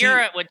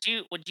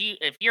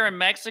 If you're in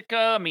Mexico,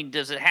 I mean,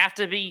 does it have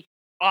to be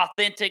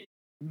authentic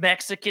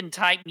Mexican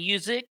type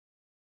music?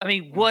 I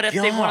mean, what if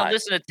they want to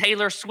listen to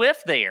Taylor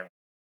Swift there?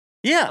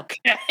 Yeah.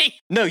 Okay.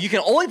 No, you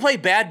can only play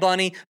Bad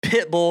Bunny,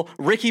 Pitbull,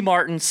 Ricky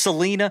Martin,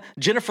 Selena,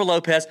 Jennifer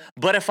Lopez.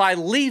 But if I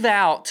leave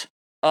out,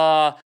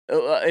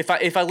 if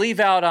I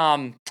leave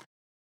out,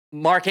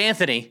 Mark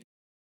Anthony,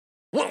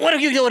 what are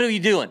you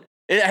doing?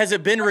 Has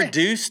it been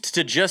reduced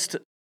to just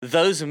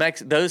those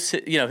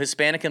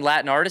Hispanic and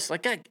Latin artists?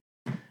 Like,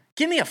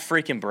 give me a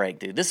freaking break,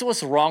 dude. This is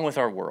what's wrong with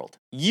our world.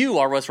 You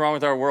are what's wrong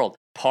with our world,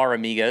 par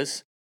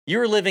amigos.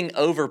 You're living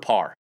over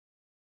par.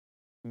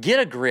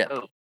 Get a grip.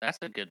 Oh, that's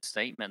a good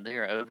statement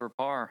there, over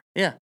par.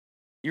 Yeah.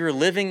 You're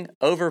living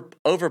over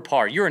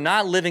par. You are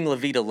not living La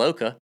Vida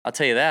Loca, I'll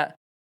tell you that.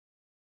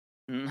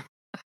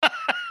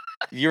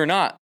 You're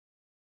not.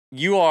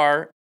 You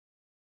are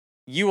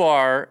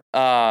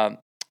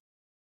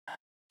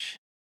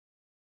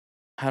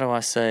how do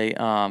I say?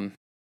 I'm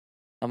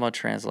gonna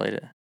translate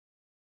it.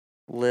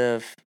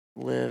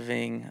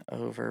 Living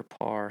over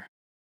par.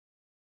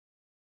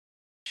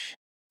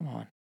 Come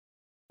on.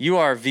 You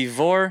are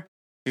vivor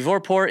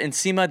por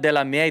encima de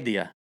la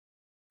media.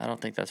 I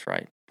don't think that's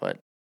right, but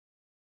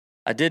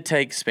I did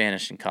take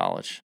Spanish in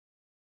college.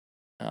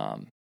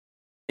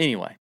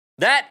 Anyway,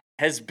 that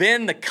has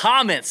been the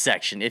comment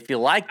section. If you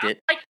liked it,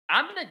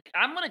 I'm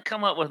gonna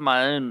come up with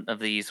my own of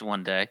these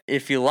one day.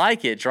 if you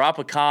like it, drop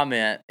a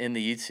comment in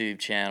the YouTube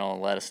channel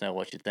and let us know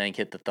what you think.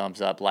 Hit the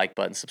thumbs up, like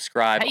button,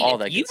 subscribe, all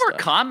that If good you were stuff.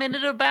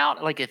 commented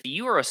about, like if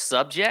you were a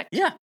subject,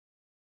 Yeah.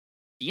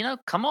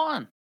 Come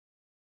on,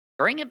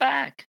 bring it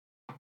back.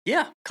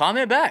 Yeah,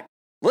 comment back.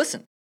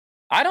 Listen,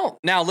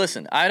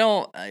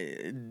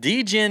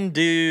 Degen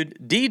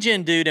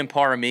dude and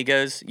Par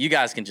Amigos, you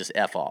guys can just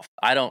F off.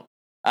 I don't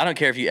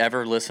care if you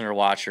ever listen or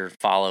watch or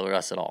follow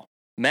us at all.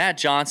 Matt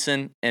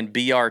Johnson and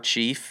BR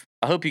Chief,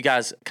 I hope you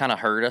guys kind of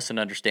heard us and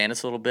understand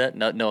us a little bit.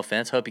 No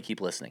offense. Hope you keep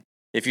listening.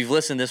 If you've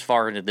listened this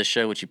far into this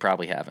show, which you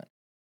probably haven't.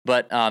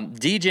 But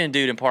Degen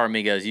dude and Par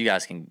Amigos, you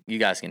guys can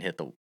hit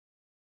the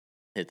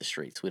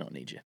streets. We don't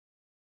need you.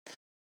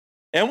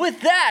 And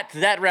with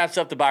that wraps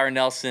up the Byron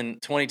Nelson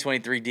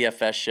 2023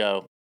 DFS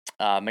show.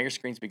 May your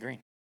screens be green.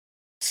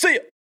 See ya.